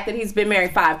the fact that he's been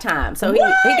married 5 times, so he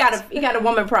got a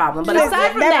woman problem. But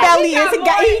aside from that belly is he's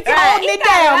holding it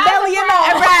down, belly and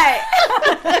all. Right.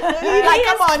 He's like,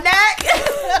 come on, Nat.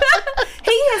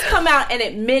 He has come out and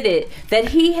admitted that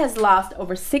he has lost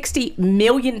over $60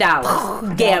 million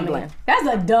gambling. That's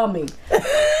a dummy.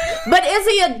 But is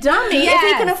he a dummy if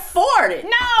he can afford it?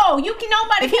 No,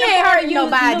 nobody can afford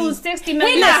to lose $60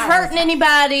 million. He's not hurting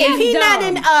anybody. If he's not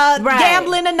in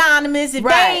Gambling Anonymous, if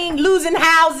they ain't losing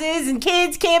houses and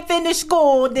kids can't finish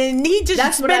school, then he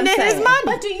just spending his money.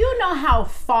 But do you know how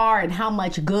far and how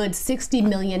much good $60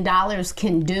 million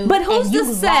can do? But who's and to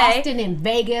you say? Lost it in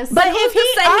Vegas. But if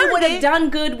he say he would have done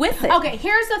good with it? Okay,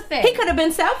 here's the thing. He could have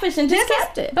been selfish and just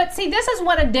kept it. But see, this is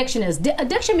what addiction is.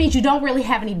 Addiction means you don't really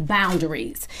have any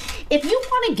boundaries. If you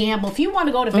want to gamble, if you want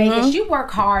to go to Vegas, you work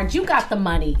hard, you got the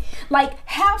money. Like,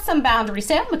 have some boundaries.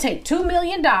 Say, I'm going to take $2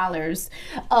 million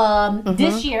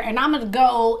this year, and I'm going to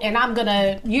go, and I'm going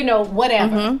to,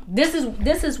 whatever. This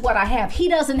is what I have. He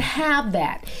doesn't have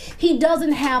that. He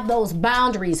doesn't have those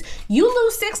boundaries. You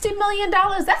lose $60 million,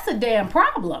 that's a damn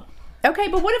problem. Okay,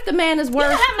 but what if the man is worth... You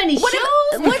know how many shoes?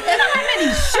 You know how many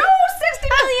shoes $60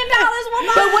 million will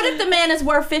buy? But what if the man is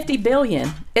worth $50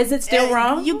 billion? Is it still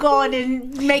wrong? You going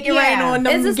and make it rain on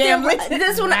them gambling? Is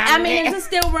it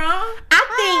still wrong?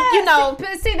 I think,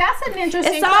 But see, that's an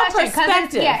interesting it's all question.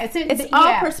 Perspective. It's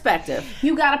all perspective.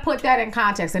 You got to put that in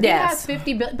context. If he has $50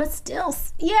 billion, but still,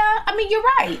 you're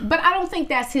right. But I don't think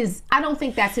that's his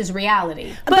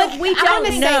reality. But we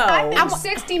don't know. I think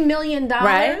 $60 million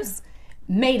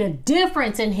made a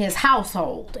difference in his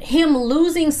household. Him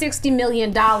losing $60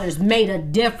 million made a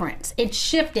difference. It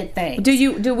shifted things.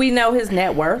 Do we know his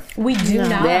net worth? We do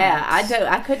not. Yeah, I do.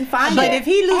 I couldn't find it. But if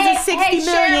he loses $60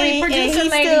 million, producer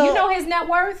lady, you know his net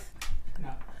worth?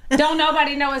 No. Don't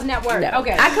nobody know his net worth? No.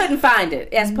 Okay. I couldn't find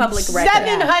it as public record.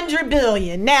 $700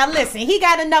 billion. Now listen, he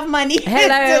got enough money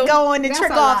to go on and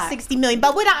trick off $60 million.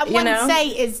 But what I want to say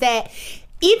is that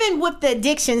even with the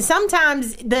addiction,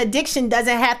 sometimes the addiction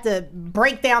doesn't have to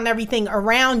break down everything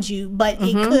around you, but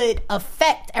it could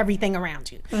affect everything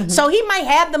around you. So he might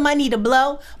have the money to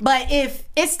blow, but if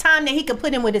it's time that he could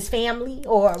put in with his family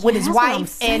or with his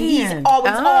wife, and he's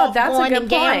always off going and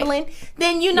gambling,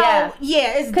 then it's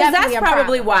definitely because that's a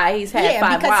probably problem. why he's had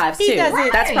 5 wives too.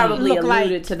 That's probably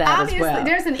alluded to that obviously, as well.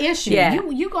 There's an issue. Yeah.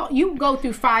 You go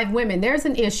through 5 women. There's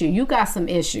an issue. You got some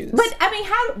issues. But I mean,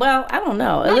 I don't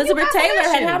know. Elizabeth Taylor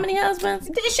had how many husbands?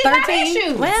 She got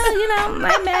issues. Well, I'm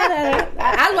not mad at her.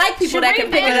 I like people that can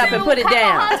pick it up and put it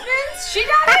down. Husbands, she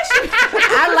got issues.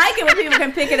 I like it when people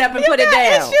can pick it up and put it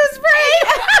down. Issues free.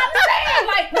 I'm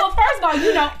saying, first of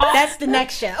all, that's the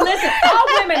next show. Listen, all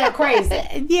women are crazy.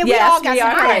 We all got some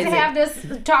I had to have this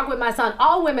talk with my son.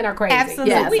 All women are crazy. Absolutely.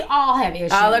 Yes. We all have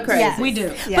issues. All are crazy. Yes. We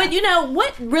do. Yeah. But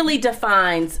what really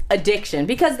defines addiction?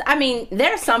 Because I mean,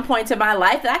 there are some points in my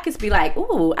life that I could be like,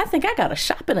 ooh, I think I got a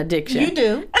shopping addiction. You do.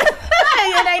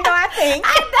 It ain't no I think.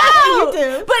 I know.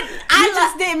 You do. But I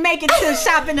just didn't make it to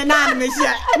Shopping Anonymous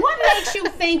yet. What makes you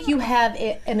think you have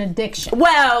an addiction?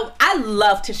 Well, I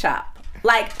love to shop.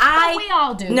 We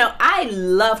all do. No, I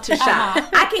love to shop.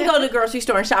 I can go to the grocery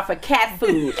store and shop for cat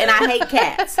food, and I hate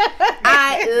cats.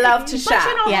 I love to shop. But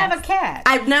you don't have a cat.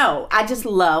 I know. I just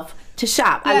love to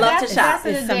shop. I love to shop. That's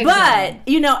an addiction. But,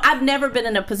 I've never been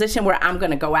in a position where I'm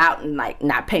going to go out and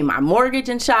not pay my mortgage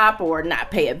and shop, or not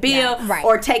pay a bill,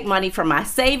 or take money from my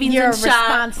savings and shop. You're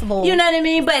responsible. You know what I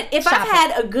mean? But if I've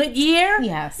had a good year,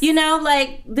 yes.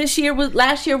 Like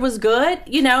last year was good,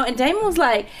 and Damon was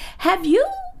like, have you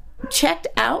checked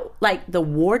out the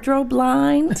wardrobe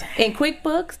line in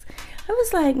QuickBooks? I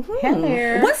was like,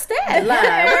 what's that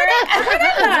line? Where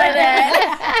that line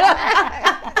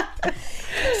at?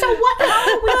 So how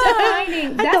are we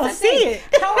defining? I don't see it.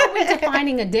 How are we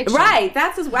defining addiction? Right.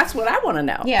 That's what I want to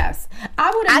know. Yes,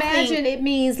 I would imagine it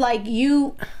means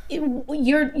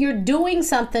you're doing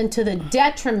something to the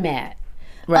detriment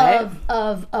Right.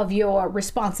 of your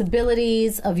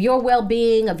responsibilities, of your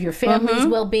well-being, of your family's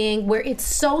well-being, where it's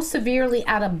so severely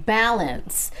out of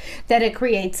balance that it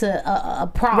creates a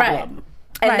problem.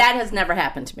 Right. And that has never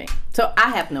happened to me. So I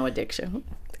have no addiction.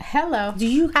 Hello. Do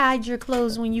you hide your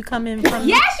clothes when you come in from?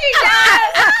 Yes, she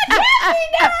does. Yes, she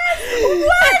does.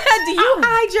 What? Do you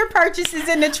hide your purchases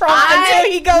in the trunk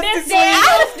until he goes to sleep?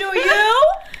 Daniels, do you?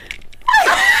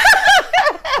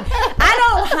 I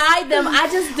don't hide them. I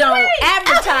just don't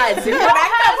advertise it. Your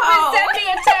husband sent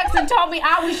me a text and told me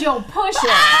I was your pusher.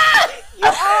 You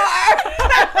are.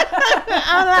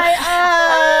 I'm like,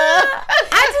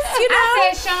 I just, you know.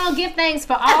 I said, Sean, give thanks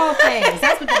for all things.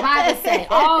 That's what the Bible says.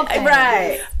 All things.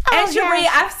 Right. And Oh, Cherie,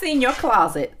 gosh. I've seen your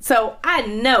closet, so I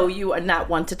know you are not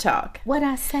one to talk. What'd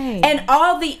I say? And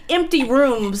all the empty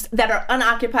rooms that are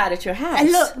unoccupied at your house.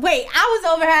 And look, wait, I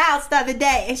was over her house the other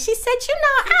day, and she said, you know,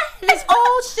 I had this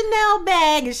old Chanel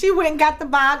bag, and she went and got the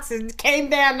box and came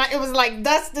down. It was like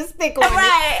dust and stick on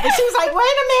Right. it. And she was like,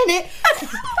 wait a minute.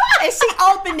 And she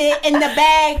opened it, and the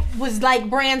bag was like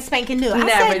brand spanking new. I Never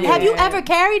said, did. have you ever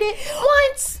carried it?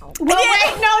 Once. Well,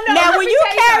 wait, no. Now, let when me you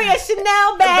tell carry something. a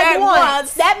Chanel bag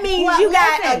once, that means Well, you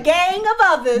got listen. a gang of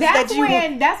others That's that you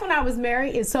when I was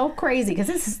married. It's so crazy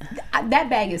because that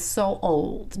bag is so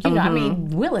old. You know, I mean,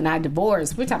 Will and I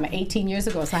divorced. We're talking about 18 years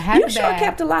ago. So I had You the sure bag.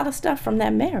 kept a lot of stuff from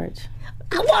that marriage.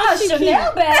 Well,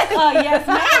 Chanel bag. Yes,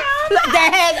 ma'am.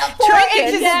 that had 4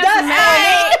 inches of Yes, dust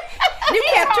ma'am. on it. You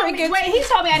kept He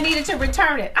told me I needed to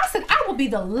return it. I said, I will be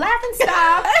the laughing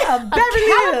stock of Beverly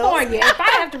Hills. California if I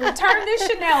have to return this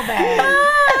Chanel bag.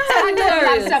 So I did a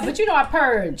lot of stuff, but you know, I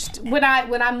purged when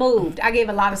I moved. I gave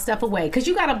a lot of stuff away because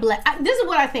you got to this is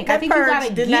what I think. I think you got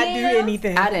to did not do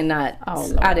anything. I did not. Oh,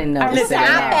 Lord. I didn't know. Listen, What's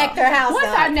I our- packed her house What's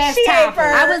up. our next She ain't topic?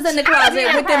 purged. I was in the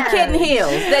closet with them kitten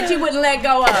heels that you wouldn't let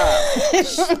go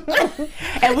of.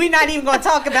 And we're not even going to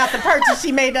talk about the purchase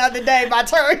she made the other day by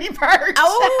Terry Purge.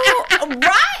 Oh,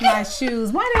 right. My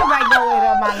shoes. Why did everybody go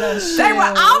with my little shoes? They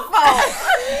were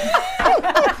awful.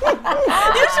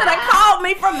 You should have called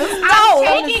me from the store.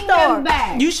 I'm taking them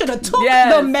back. You should have took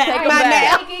Yes, them back. take them by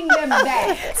back. now. Taking them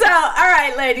back. So, all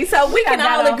right, ladies. So we can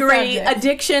got all off agree subject.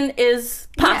 addiction is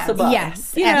possible.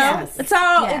 Yes, You know, yes.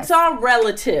 it's all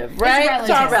relative, right? It's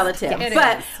all relative. It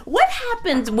But is. what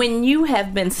happens when you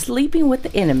have been sleeping with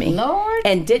the enemy Lord.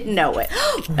 and didn't know it?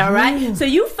 All right. So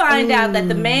you find out that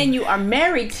the man you are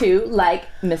married to, like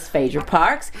Miss Phaedra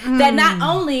Parks, that not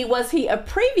only was he a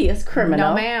previous criminal,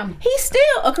 No, ma'am. he's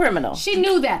still a criminal. She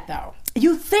knew that though.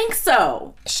 You think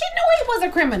so? She knew he was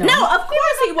a criminal. No, of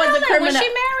course he was a felon criminal. when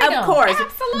she married Of him. course.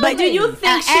 Absolutely. But do you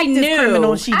think she active knew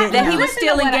criminal she didn't that he know. was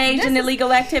still Listen to what engaged in this is-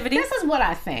 illegal activity? This is what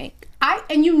I think.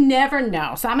 And you never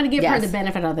know. So I'm going to give her Yes. the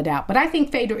benefit of the doubt. But I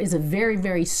think Phaedra is a very,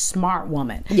 very smart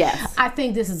woman. Yes. I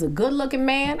think this is a good-looking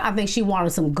man. I think she wanted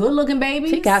some good-looking babies.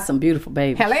 He got some beautiful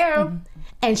babies. Hello.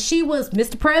 And she was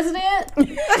Mr. President.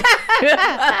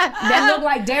 That looked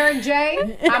like Derek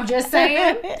J. I'm just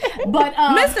saying. But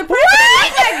Mr. President,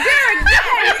 he's like Derek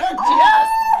J.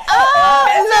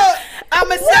 Oh, look, I'm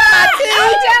going to set my I'm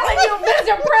teeth. telling you,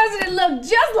 Mr. President looked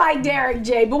just like Derek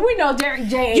J. But we know Derek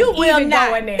J. ain't You will even not.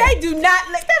 going there. They do not.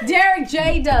 Derek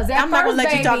J does. That I'm not first gonna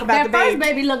let you baby, talk about that the first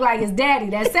baby. baby looked like his daddy.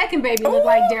 That second baby looked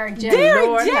like Derek J. Derek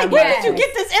Lord J, have where mercy. did you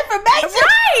get this information?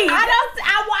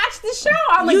 I watched the show.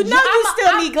 I'm You a- know you I'm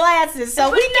still need glasses, so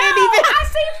But we can't even.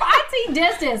 I see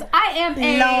distance. I am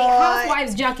a Lord.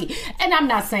 housewife's junkie, and I'm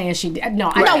not saying she did. No,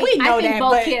 No, I we know think that,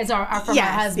 both but- kids are from Yes,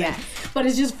 my husband. yes. But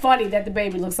it's just funny that the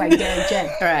baby looks like Derek J.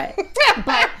 Right.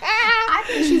 But I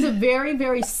think she's a very,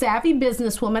 very savvy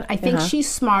businesswoman. I think she's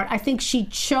smart. I think she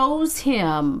chose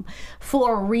him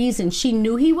for a reason. She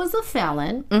knew he was a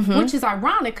felon, which is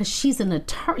ironic because she's an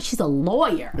attorney. She's a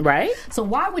lawyer. Right. So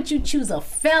why would you choose a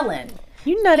felon?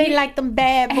 You know they like them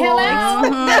bad boys. Hello?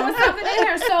 There was something in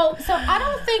her. So I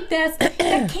don't think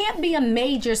that can't be a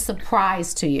major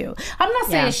surprise to you. I'm not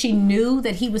saying she knew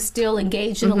that he was still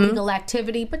engaged in illegal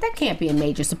activity, but that can't be a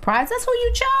major surprise. That's who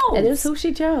you chose. It is who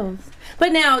she chose.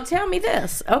 But now, tell me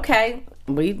this. Okay,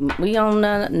 we on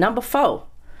number 4.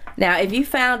 Now, if you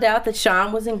found out that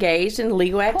Sean was engaged in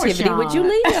illegal activity, Sean. would you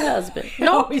leave your husband?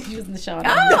 No, he's using the Sean.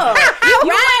 Oh, you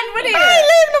riding with I it. ain't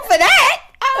leaving them for that.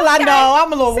 Well, I know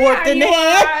I'm a little warped in the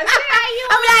head.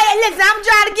 I'm like, listen, I'm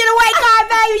trying to get away car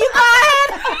value. You go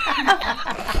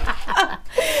ahead.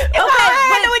 You go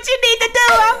ahead, do what you need to do.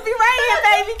 I'll be right here,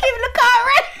 baby. Keeping the car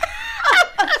ready.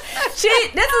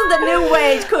 This is the new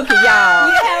wage cookie, y'all.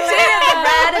 She is a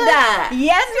ride or die.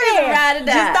 Yes, ma'am. ride or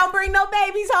die. Just don't bring no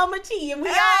babies home and tea, and we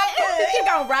all good. She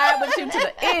gonna ride with you to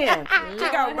the end. She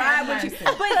gonna ride with you.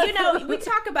 But you know, we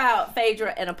talk about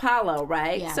Phaedra and Apollo,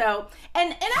 right? Yeah. So,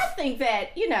 and I think that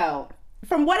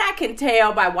from what I can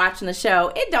tell by watching the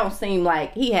show, it don't seem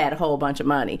like he had a whole bunch of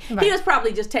money. Right. He was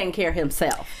probably just taking care of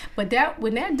himself. But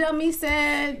when that dummy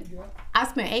said, I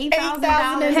spent $8,000 $8,000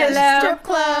 at a strip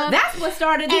club. That's what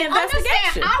started the And investigation.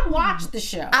 understand, I watched the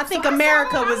show. I think So I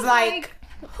America saw it, I was like,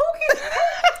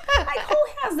 who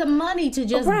has the money to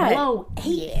just Right. blow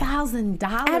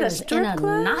 $8,000 At a strip in a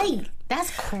club? night? That's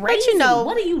crazy. but you know,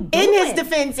 what are you doing? in his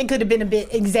defense, it could have been a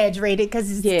bit exaggerated because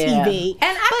it's TV.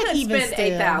 And I But could even spend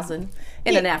still. $8,000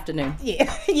 in an afternoon.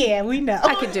 Yeah, yeah, we know.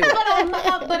 I could do it.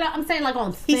 But I'm saying like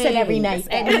on He said every things. night.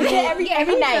 And every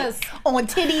he night. just- On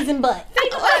titties and butt.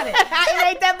 Think about it. It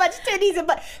ain't that much titties and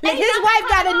butt. Like, Ain't his nothing wife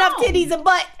got going enough on. titties and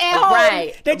butt at home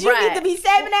Right, that you right. need to be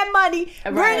saving that money,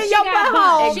 bringing She your got butt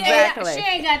home. butt. Exactly. She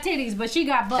ain't got titties, but she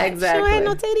got butt. Exactly. She ain't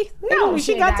no titties. No, she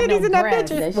she got ain't got titties no in that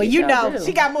breasts. picture. Yes, Well, she you sure know, do.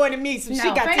 she got more than me, so No, she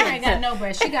got Faye ain't titties. got no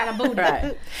breast. She got a booty. Right.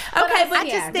 Okay, but I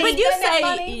just think- but you Spend that say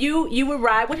money. you would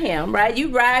ride with him, right? You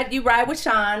ride with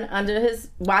Sean under his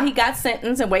while he got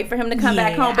sentenced and wait for him to come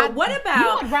back Yeah. home. But what You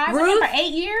about would ride with Ruth? him for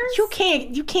 8 years?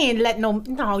 You can't let no,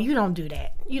 you don't do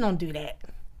that. You don't do that.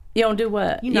 You don't do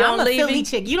what? You know, I'm don't a leave Philly him?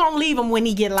 chick. You don't leave him when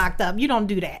he get locked up. You don't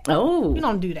do that. Oh, You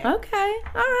don't do that. Okay,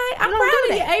 all right. I'm don't proud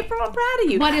do of you, that. April. I'm proud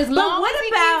of you. But as long what as he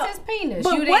about keeps his penis,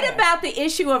 But you what there. about the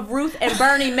issue of Ruth and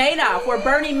Bernie Madoff, where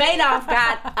Bernie Madoff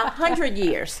got 100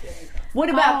 years? What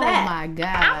about that? Oh my God.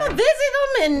 I'm gonna visit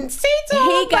him and see to him.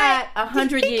 He got but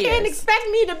 100 he can't years. expect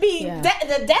me to be Yeah.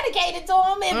 dedicated to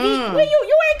him. And you ain't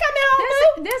coming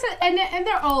home. And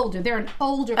they're older. They're an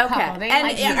older couple. Okay, They ain't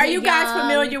like and are you guys young.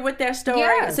 familiar with their story?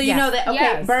 Yes, So you yes, know that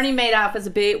yes. Bernie Madoff was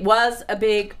a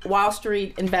big Wall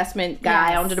Street investment guy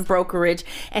Yes. under the brokerage,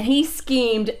 and he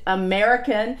schemed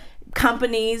American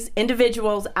companies,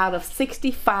 individuals out of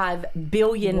 $65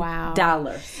 billion. Wow.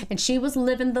 And she was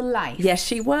living the life. Yes,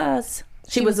 she was.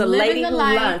 She was a living lady the who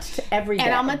life. lunched every day.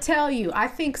 And I'm gonna tell you, I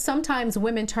think sometimes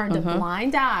women turn a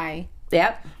blind eye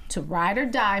Yep. to ride or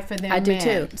die for them. I do men.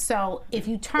 too. So if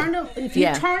you turn a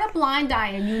Yeah. blind eye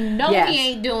and you know Yes. he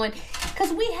ain't doing,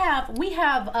 because we have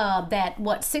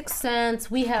that sixth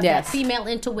sense, we have Yes. that female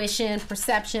intuition,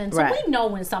 perception, so Right. we know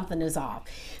when something is off.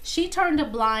 She turned a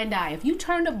blind eye. If you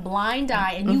turned a blind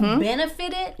eye and you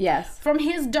benefited Yes. from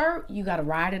his dirt, you got to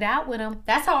ride it out with him.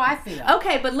 That's how I feel.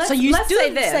 Okay, but let's So you let's do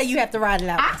say this. say you have to ride it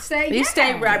out. I say You yeah.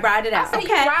 stay ride it out. I say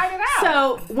Okay. you ride it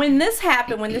out. So when this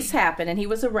happened, and he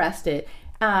was arrested,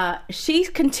 she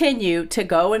continued to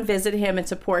go and visit him and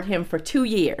support him for 2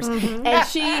 years. And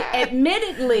she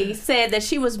admittedly said that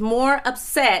she was more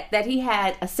upset that he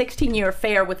had a 16-year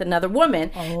affair with another woman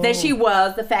than she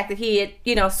was the fact that he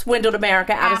had, swindled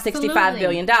America out of $65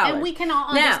 billion. And we can all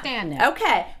understand that.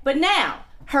 Okay, but now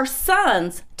her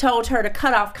sons told her to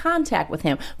cut off contact with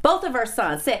him. Both of her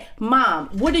sons said, "Mom,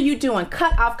 what are you doing?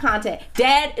 Cut off contact.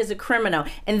 Dad is a criminal."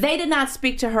 And they did not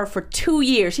speak to her for 2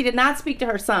 years. She did not speak to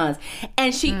her sons.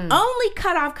 And she only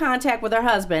cut off contact with her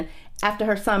husband after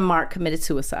her son Mark committed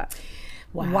suicide.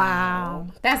 Wow.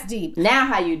 That's deep. Now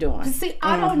how you doing? See,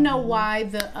 I don't know why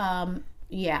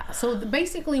so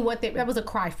basically that was a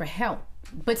cry for help.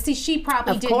 But see, she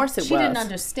probably Of course it she didn't was.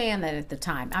 understand that at the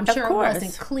time. I'm sure course. it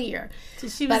wasn't clear. She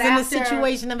was But in the after-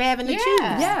 situation of having to Yeah. choose.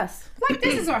 Yes. Like,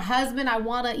 this is her husband. I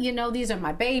want to, these are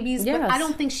my babies. Yes. But I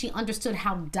don't think she understood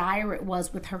how dire it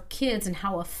was with her kids and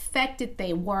how affected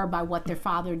they were by what their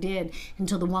father did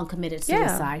until the one committed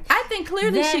suicide. I think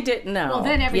clearly she didn't know. Well,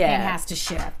 then everything Yeah. has to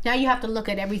shift. Now you have to look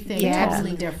at everything Yeah.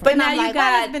 totally different. But now I'm you like,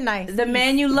 that has got been nice. the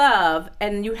man you love,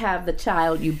 and you have the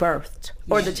child you birthed,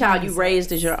 or the child you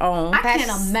raised as your own. I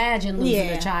can't imagine losing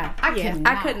yeah. a child. I Yeah. cannot.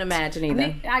 I couldn't imagine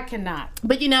either. I cannot.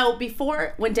 But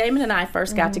before, when Damon and I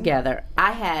first got together,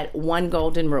 I had one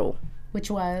golden rule. Which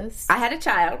was? I had a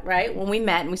child, right, when we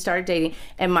met and we started dating,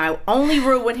 and my only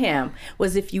rule with him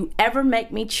was, if you ever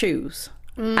make me choose,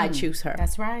 I choose her.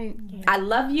 That's right. I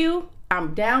love you,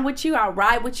 I'm down with you, I'll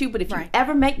ride with you, but if you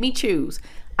ever make me choose,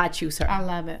 I choose her. I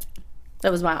love it.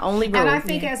 That was my only rule. And I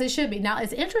think as it should be. Now,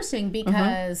 it's interesting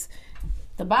because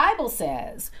the Bible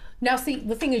says, now see,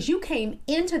 the thing is, you came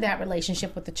into that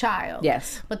relationship with the child.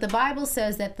 Yes. But the Bible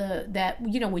says that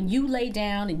when you lay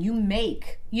down and you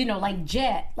make, like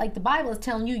Jet, like the Bible is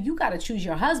telling you, you got to choose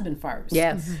your husband first.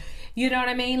 Yes. You know what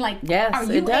I mean? Like, Yes, are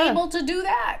it you does. able to do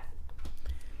that?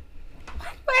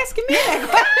 You're asking me that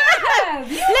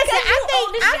question. Listen,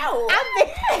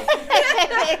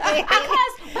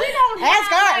 Because we don't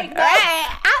Ask have her. like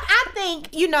that.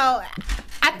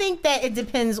 I think that it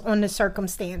depends on the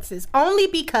circumstances. Only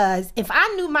because if I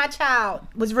knew my child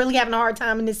was really having a hard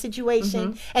time in this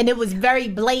situation and it was very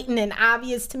blatant and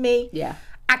obvious to me, Yeah.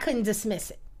 I couldn't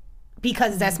dismiss it.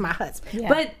 because that's my husband. Yeah.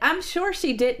 But I'm sure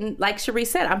she didn't, like Cherie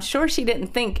said, I'm sure she didn't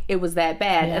think it was that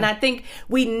bad. And I think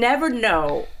we never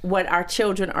know what our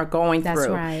children are going That's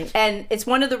through. right. And it's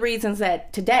one of the reasons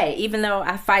that today, even though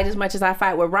I fight as much as I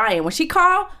fight with Ryan, when she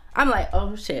called, I'm like,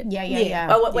 oh shit. Yeah.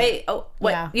 Oh, wait,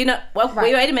 what? Yeah. You know, well,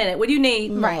 wait a minute. What do you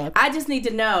need? Right. I just need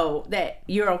to know that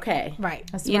you're okay. Right.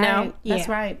 That's You right. know? That's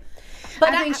Yeah. right. But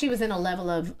I think she was in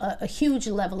a huge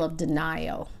level of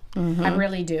denial. I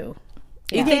really do.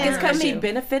 You think it's because I she do.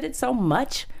 benefited so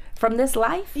much from this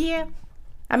life? Yeah.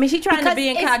 I mean, she's trying Because to be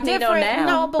it's incognito different. now.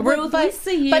 No, but Ruth, we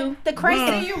see you. But the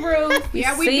crazy, you, Ruth.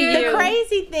 Yeah, we see do. you. the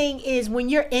crazy thing is when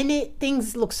you're in it,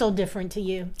 things look so different to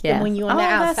you Yeah. than when you're on the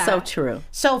that's outside. so true.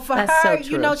 So for That's her, so you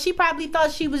true. know, she probably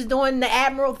thought she was doing the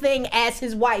admiral thing as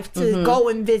his wife to go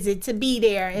and visit, to be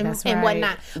there and, That's and right.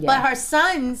 whatnot. Yeah. But her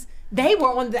sons, they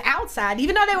were on the outside,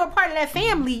 even though they were part of that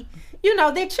family. You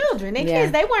know, their children, their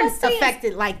kids, they weren't But see,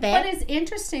 affected like that. But it's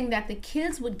interesting that the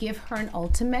kids would give her an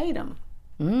ultimatum.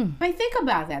 I mean, think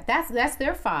about that. That's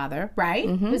their father, right?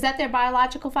 Is that their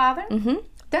biological father?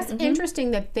 That's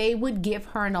interesting that they would give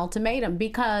her an ultimatum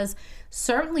because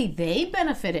certainly they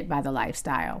benefited by the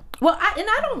lifestyle. Well,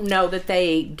 I don't know that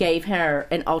they gave her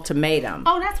an ultimatum.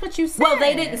 Oh, that's what you said. Well,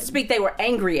 they didn't speak. They were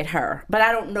angry at her, but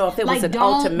I don't know if it like was an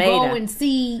don't ultimatum. go and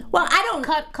see. Well, I don't.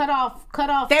 cut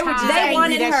off. They were just ties. They angry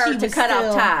wanted that her she to was cut off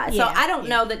still- ties, so yeah, I don't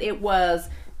know that it was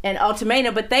an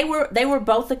ultimatum. But they were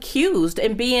both accused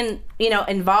in being,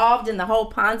 involved in the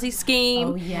whole Ponzi scheme.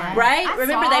 Oh, yeah. Right? I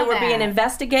Remember, saw they were that. being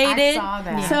investigated. I saw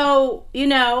that. So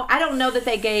I don't know that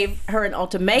they gave her an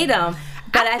ultimatum,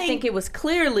 but I think think it was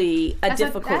clearly a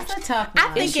difficult. That's a tough one.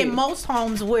 I think in most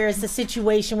homes where it's a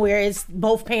situation where it's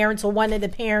both parents or one of the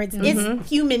parents, it's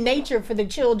human nature for the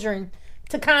children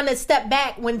to kind of step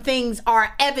back when things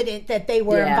are evident that they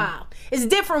were Yeah. involved. It's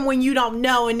different when you don't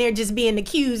know and they're just being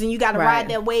accused and you got to Right. ride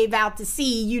that wave out to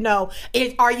see,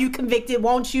 are you convicted?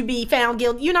 Won't you be found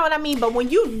guilty? You know what I mean? But when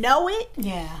you know it,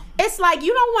 Yeah. it's like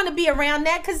you don't want to be around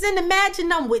that because then imagine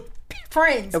them with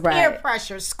friends, Right. peer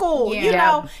pressure, school. Yeah. You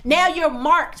know, now you're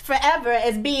marked forever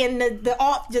as being the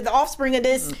offspring of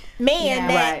this man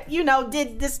that Right.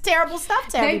 did this terrible stuff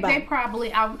to They everybody.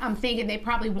 probably. I'm thinking they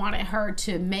probably wanted her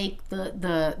to make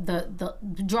the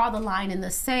draw the line in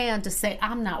the sand to say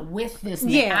I'm not with this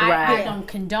man. Yeah, I right. don't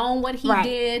condone what he Right.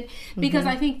 did because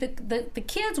I think the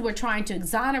kids were trying to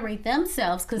exonerate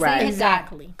themselves because Right. they had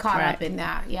Exactly. got caught Right. up in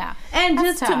that. Yeah, And That's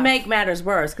just to tough. make matters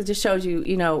worse, because it shows you,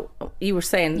 you were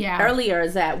saying Yeah. earlier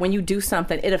is that when you do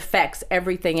something, it affects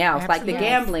everything else. Like the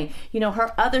Absolutely. gambling.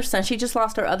 Her other son, she just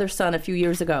lost her other son a few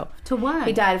years ago. To what?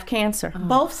 He died of cancer.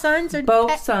 Both sons are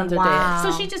Both sons are Wow.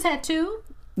 dead. So she just had two.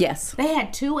 Yes. They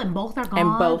had two, and both are gone.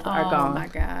 And both are gone. Oh my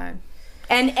god.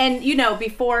 And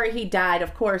before he died,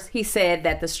 of course, he said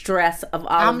that the stress of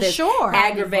all I'm of this sure.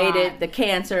 aggravated Right. the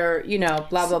cancer,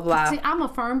 blah, blah, blah. See, I'm a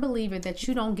firm believer that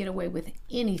you don't get away with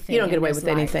anything. You don't get in away this with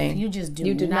life. anything. You just do.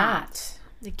 You do not. not.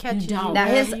 It catches you. don't. Now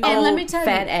his And old let me tell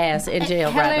fat you, ass in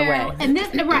jail right away. Hello. And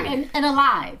this right and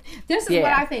alive. This is what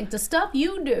Yeah. I think. The stuff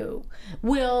you do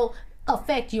will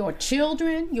affect your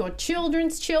children, your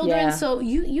children's children. Yeah. So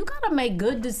you gotta make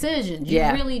good decisions. You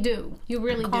Yeah. really do. You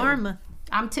really Karma. do.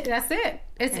 That's it.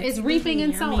 It's reaping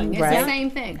and sowing. It's Right. the same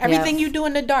thing. Everything you do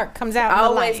in the dark comes out in the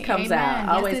Always light. comes Amen. out.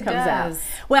 Yes, Always it comes out. does.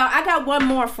 Well, I got one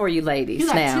more for you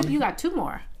ladies now. You got two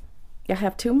more. Y'all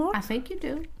have two more? I think you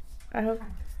do. I hope.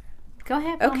 Go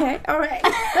ahead. Mama. Okay, all right.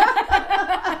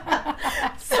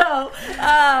 So,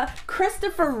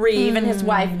 Christopher Reeve and his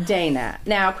wife Dana.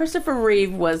 Now, Christopher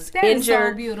Reeve was That is so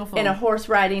injured beautiful. in a horse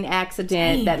riding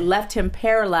accident that left him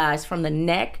paralyzed from the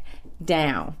neck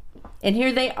down. And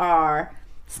here they are,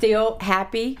 still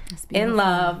happy, in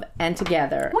love, and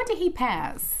together. When did he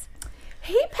pass?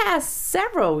 He passed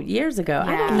several years ago.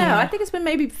 I don't Yeah. know. I think it's been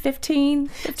maybe 15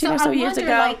 or so years wonder,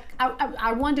 ago. Like,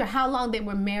 I wonder how long they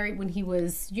were married when he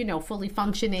was, fully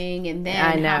functioning, and then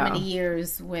I know. how many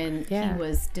years when Yeah. he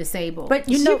was disabled. But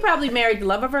she probably married the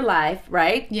love of her life,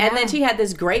 right? Yeah. And then she had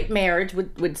this great marriage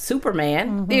with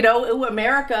Superman.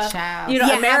 America. Child.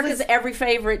 Yeah, America's every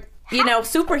favorite,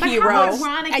 superhero. how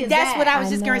ironic is That's that? what I was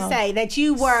just going to know. say. That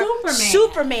you were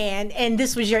Superman and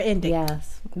this was your ending.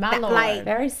 Yes. My Lord. like-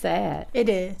 Very sad. It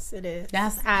is. It is.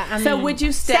 That's- I So mean, would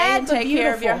you stay sad and but take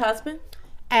care of your beautiful. husband?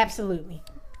 Absolutely.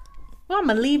 Well, I'm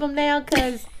gonna leave him now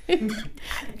because women.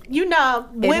 It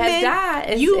has died.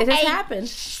 It has ain't- happened.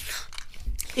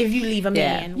 If you leave a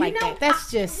Yeah. man like that, that's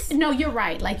just. No, you're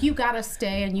right. Like you gotta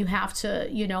stay, and you have to,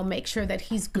 make sure that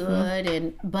he's good.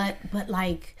 And but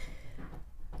like,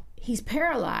 he's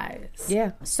paralyzed.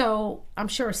 Yeah. So I'm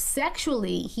sure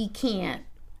sexually he can't.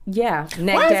 Yeah.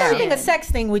 Neck Why is down. everything a sex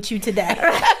thing with you today?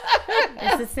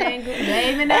 It's a single.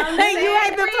 Blaming on the You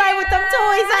ain't been playing with them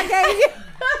toys I gave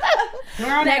you.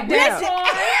 Girl, that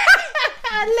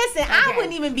Listen, I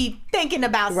wouldn't even be thinking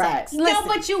about sex. No, Listen,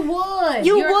 but you would.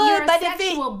 You You're would, a but if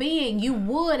sexual being, you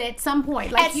would at some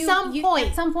point. At some point.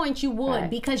 At some point, you would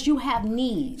because you have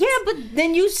needs. yeah, but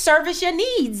then you service your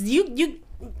needs. You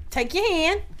take your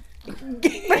hand,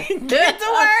 get to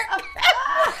work,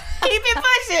 keep it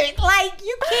pushing. Like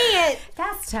you can't.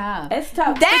 That's tough. It's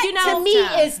tough. That But you know, to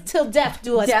me is till death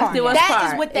do us Death part. do us That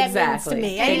part. is what that Exactly. means to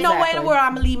me. Ain't no way in Exactly. the world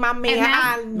I'm gonna leave my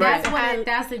man And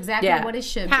that's exactly Yeah. what it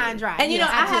should be. high and dry. And you know,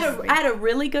 I had a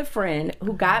really good friend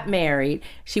who got married.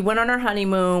 She went on her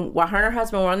honeymoon. While her and her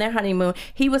husband were on their honeymoon,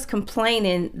 he was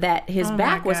complaining that his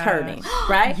back was hurting.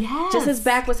 Right? Yes. Just his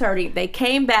back was hurting. They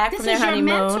came back This from their is your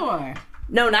honeymoon. mentor.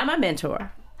 No, not my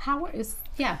mentor. Howard is,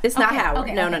 yeah. It's not Okay, Howard.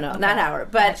 okay, No, okay, not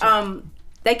Howard. But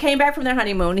they came back from their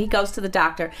honeymoon. He goes to the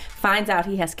doctor, finds out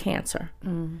he has cancer.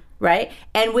 Right?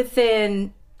 And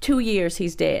within 2 years,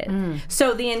 he's dead.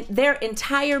 So their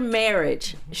entire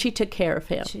marriage, she took care of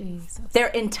him. Jesus. Their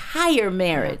entire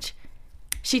marriage,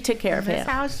 she took care of him. That's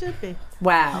how it should be.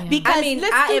 Wow. Because I mean,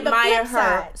 let's I do the admire flip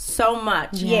her side. so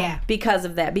much Yeah. because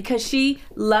of that. Because she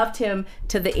loved him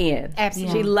to the end.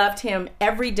 Absolutely. She loved him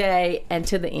every day and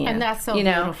to the end. And that's so you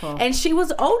know? beautiful. And she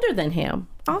was older than him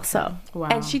also. Wow.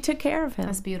 And she took care of him.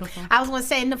 That's beautiful. I was gonna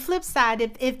say, in the flip side,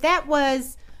 if that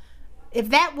was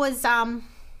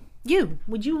you,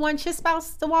 would you want your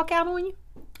spouse to walk out on you?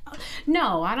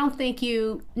 No, I don't think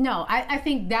you. No, I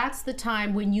think that's the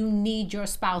time when you need your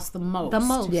spouse the most. The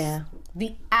most. Yeah.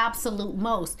 The absolute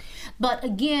most. But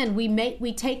again,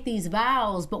 we take these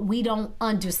vows, but we don't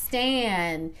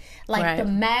understand like the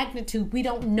magnitude. We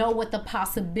don't know what the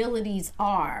possibilities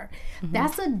are.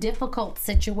 That's a difficult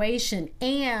situation.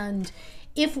 And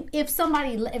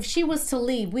if she was to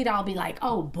leave, we'd all be like,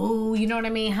 oh boo, you know what I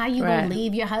mean? How you gonna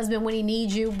leave your husband when he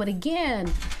needs you? But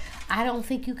again, I don't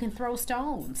think you can throw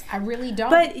stones. I really don't.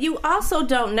 But you also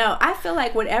don't know. I feel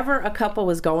like whatever a couple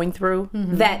is going through,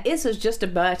 that is just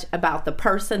as much about the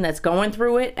person that's going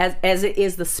through it as it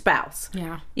is the spouse.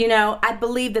 Yeah. You know, I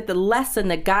believe that the lesson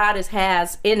that God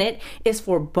has in it is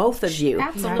for both of you.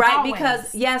 Absolutely. Right? Always.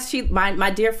 Because yes,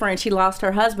 my dear friend, she lost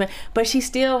her husband, but she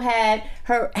still had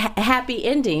her happy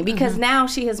ending because now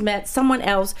she has met someone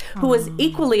else who is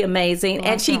equally amazing,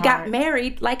 and she got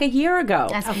married like a year ago.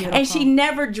 That's beautiful. And she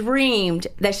never dreamed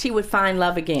that she would find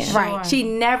love again. Right. She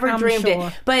never I'm dreamed sure.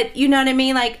 it. But you know what I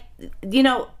mean? Like, you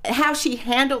know, how she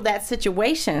handled that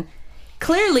situation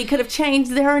clearly could have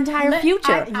changed her entire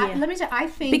future. Let me tell you, I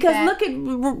think because that, look at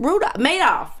Rudolph,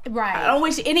 Madoff. Right. I don't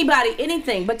wish anybody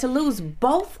anything, but to lose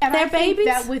both and their I think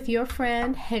babies. that with your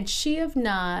friend, had she have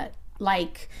not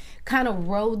like kind of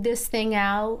rode this thing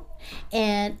out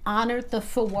and honored the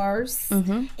for worse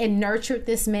and nurtured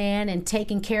this man and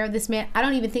taken care of this man, I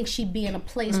don't even think she'd be in a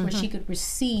place where she could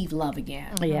receive love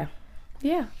again. Yeah.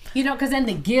 Yeah. You know, because then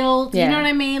the guilt, you know what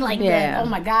I mean? Like, Yeah. oh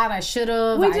my God, I should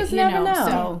have. We just never know.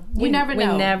 So We- you never we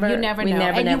know. never- you never we know.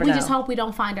 never, And never we know. just hope we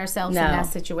don't find ourselves in No. that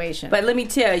situation. But let me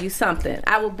tell you something.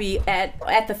 I will be at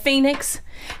the Phoenix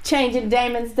changing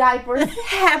Damon's diapers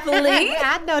happily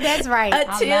I know that's right.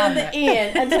 until love the it.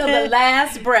 end, until the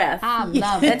last breath. I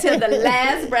love it. Until the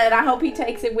last breath. I hope he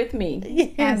takes it with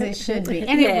me. As it should be.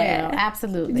 And Yeah. it will.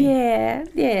 Absolutely. Yeah,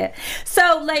 yeah.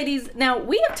 So, ladies, now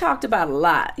we have talked about a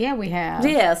lot. Yeah, we have.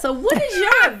 Yeah. So, what is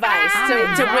your advice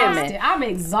to women? I'm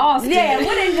exhausted. Yeah.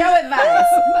 What is your advice?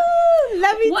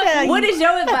 Let me tell you. What is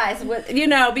your advice? You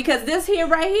know, because this here,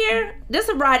 right here, this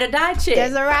a ride or die chick.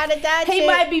 There's a ride or die He chick.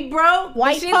 might be broke,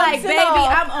 White but she pumps like, and baby, all."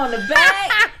 I'm on the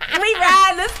back. We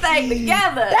ride this thing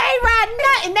together. They ain't riding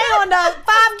nothing. They on the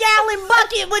 5-gallon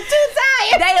bucket with 2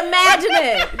 tires. They imagine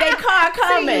it. They car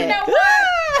coming. You know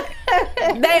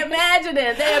what? They imagine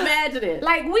it. They imagine it.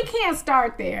 Like, we can't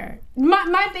start there.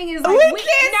 My thing is, like, We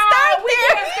can't start we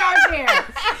there. can't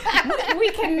start there.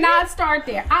 we cannot start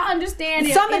there. I understand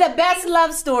it. Some of the best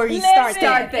love stories Start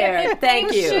start there. there.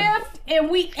 Thank you. Shift and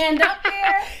we end up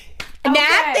there. Now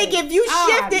I okay. think if you Oh,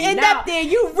 shift and end no. up there,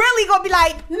 you really gonna be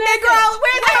like, Negro,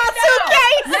 where's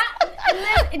my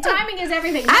suitcase? Timing is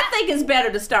everything. I think it's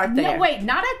better to start there. No, wait,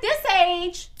 not at this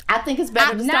age. I think it's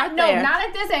better to start Not there.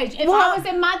 at this age. If Well- I was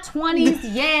in my 20s,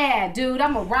 yeah, dude,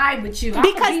 I'm gonna ride with you. I'ma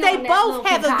Because be they on that both little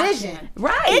have a concoction. vision.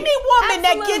 Right. Any woman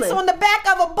that Absolutely. gets on the back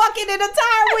of a bucket and a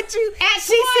tire with you, At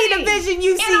she see the 20. vision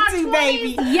you In see our too, 20s,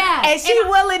 baby. yes. And she In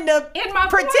our- willing to in my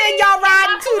pretend 40s, y'all in my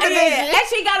riding to the 40s. vision. And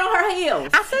she got on her heels.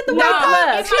 I said the No, word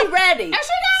look, good. she ready. And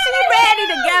she ready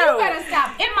to go. You better stop.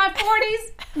 In my 40s,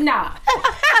 nah.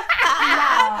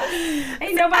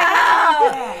 Ain't nobody.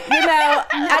 You know,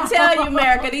 I tell you,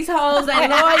 America, these hoes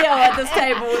ain't loyal at this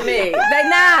table with me. They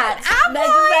not. They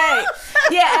just ain't.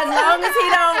 Yeah, as long as he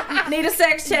don't need a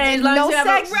sex change, as long as you have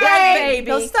a black baby.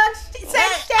 No sex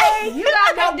change. You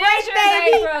got conditions,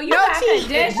 April. You got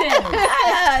conditions.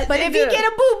 But if you get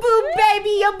a boo-boo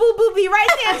baby, your boo-boo be right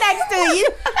there next to you.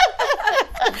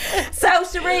 So,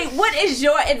 Cherie, what is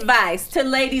your advice to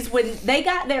ladies when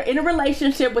they're in a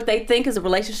relationship, what they think is a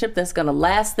relationship that's going to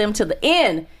last them to the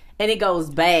end, and it goes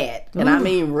bad, and I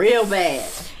mean real bad?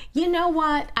 You know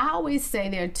what? I always say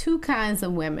there are two kinds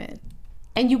of women.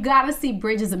 And you gotta see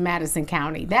Bridges of Madison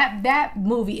County. That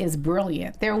movie is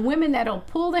brilliant. There are women that'll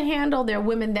pull the handle. There are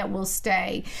women that will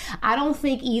stay. I don't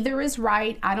think either is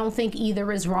right. I don't think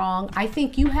either is wrong. I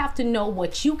think you have to know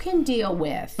what you can deal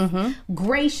with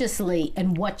graciously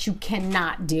and what you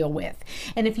cannot deal with.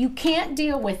 And if you can't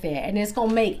deal with it and it's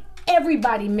gonna make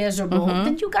everybody miserable,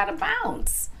 then you gotta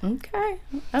bounce. Okay.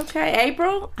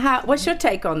 April, what's your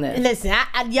take on this? Listen,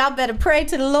 y'all better pray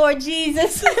to the Lord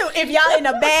Jesus if y'all in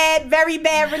a bad, very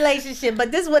bad relationship.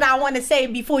 But this is what I want to say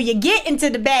before you get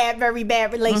into the bad, very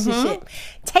bad relationship.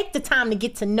 Take the time to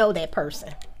get to know that person.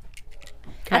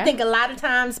 Okay. I think a lot of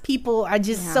times people are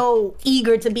just so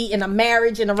eager to be in a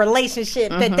marriage, in a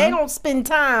relationship, that they don't spend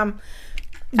time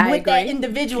with that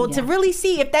individual to really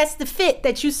see if that's the fit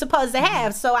that you're supposed to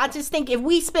have. So I just think if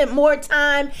we spent more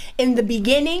time in the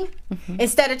beginning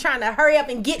instead of trying to hurry up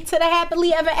and get to the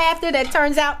happily ever after that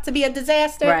turns out to be a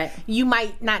disaster, you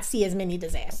might not see as many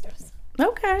disasters.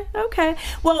 Okay.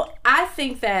 Well, I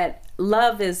think that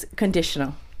love is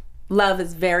conditional. Love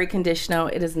is very conditional.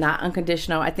 It is not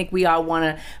unconditional. I think we all want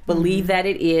to believe that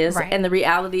it is. Right. And the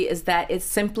reality is that it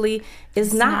simply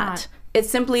is not. It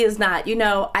simply is not. You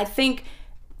know, I think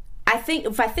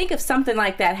if I think of something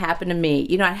like that happened to me,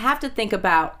 you know, I have to think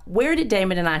about where did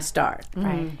Damon and I start?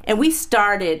 Right. And we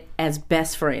started as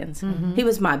best friends. He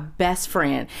was my best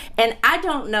friend. And I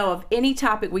don't know of any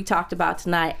topic we talked about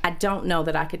tonight, I don't know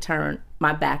that I could turn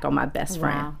my back on my best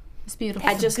friend. Wow. It's beautiful.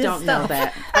 I just don't know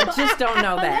that. I just don't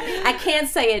know that. I can't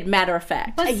say it matter of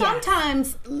fact. But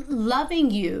sometimes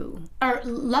loving you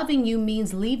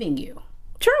means leaving you.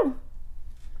 True.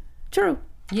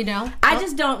 You know? I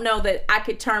just don't know that I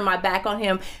could turn my back on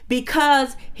him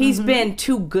because he's been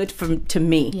too good to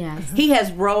me. Yes. He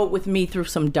has rolled with me through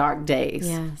some dark days.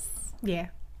 Yes. Yeah.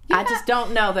 I just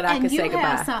don't know that I could say goodbye. And you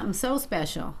have something so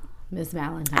special, Miss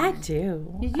Valentine. I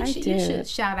do. You should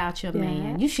shout out your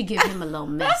man. You should give him a little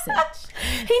message.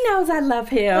 He knows I love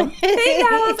him. He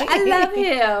knows I love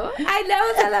him.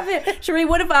 I love him. Cherie,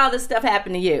 what if all this stuff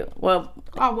happened to you? Well,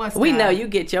 we know you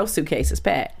get your suitcases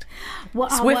packed.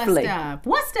 Swiftly.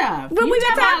 What stuff? But we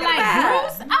been talking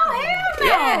about Bruce? Oh, hell no.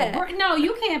 Yeah. No,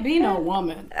 you can't be no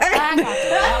woman. I got to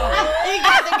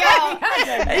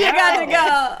go. You got to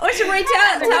go. Well, Cherie,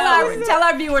 tell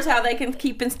our viewers how they can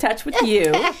keep in touch with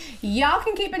you. Y'all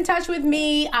can keep in touch with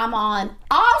me. I'm on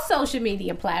all social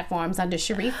media platforms under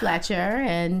Cherie Fletcher.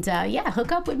 And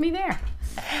hook up with me there.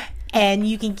 And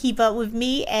you can keep up with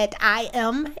me at I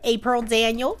am April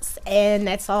Daniels, and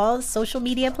that's all social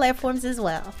media platforms as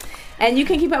well. And you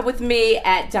can keep up with me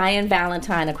at Diane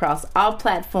Valentine across all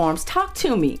platforms. Talk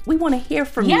to me. We want to hear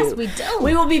from you. Yes, we do.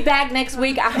 We will be back next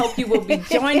week. I hope you will be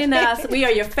joining us. We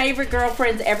are your favorite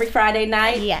girlfriends every Friday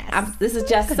night. Yes. This is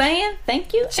Just Saying.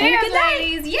 Thank you. Cheers,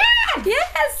 ladies. Yes.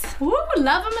 Yes. Woo,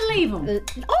 love them and leave them.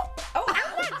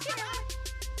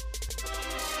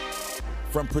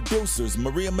 From producers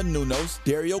Maria Menounos,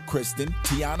 Dario Kristen,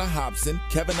 Tiana Hobson,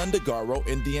 Kevin Undergaro,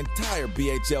 and the entire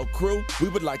BHL crew, we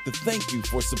would like to thank you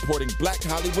for supporting Black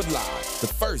Hollywood Live, the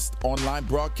first online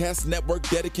broadcast network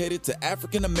dedicated to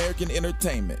African American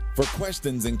entertainment. For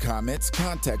questions and comments,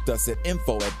 contact us at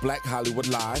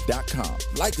info@blackhollywoodlive.com.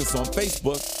 Like us on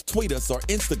Facebook, tweet us, or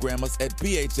Instagram us at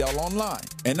BHL Online.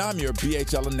 And I'm your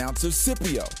BHL announcer,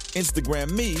 Scipio.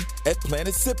 Instagram me at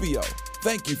Planet Scipio.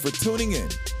 Thank you for tuning in.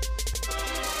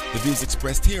 The views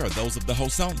expressed here are those of the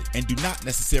hosts only and do not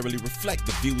necessarily reflect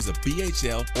the views of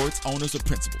BHL or its owners or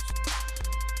principals.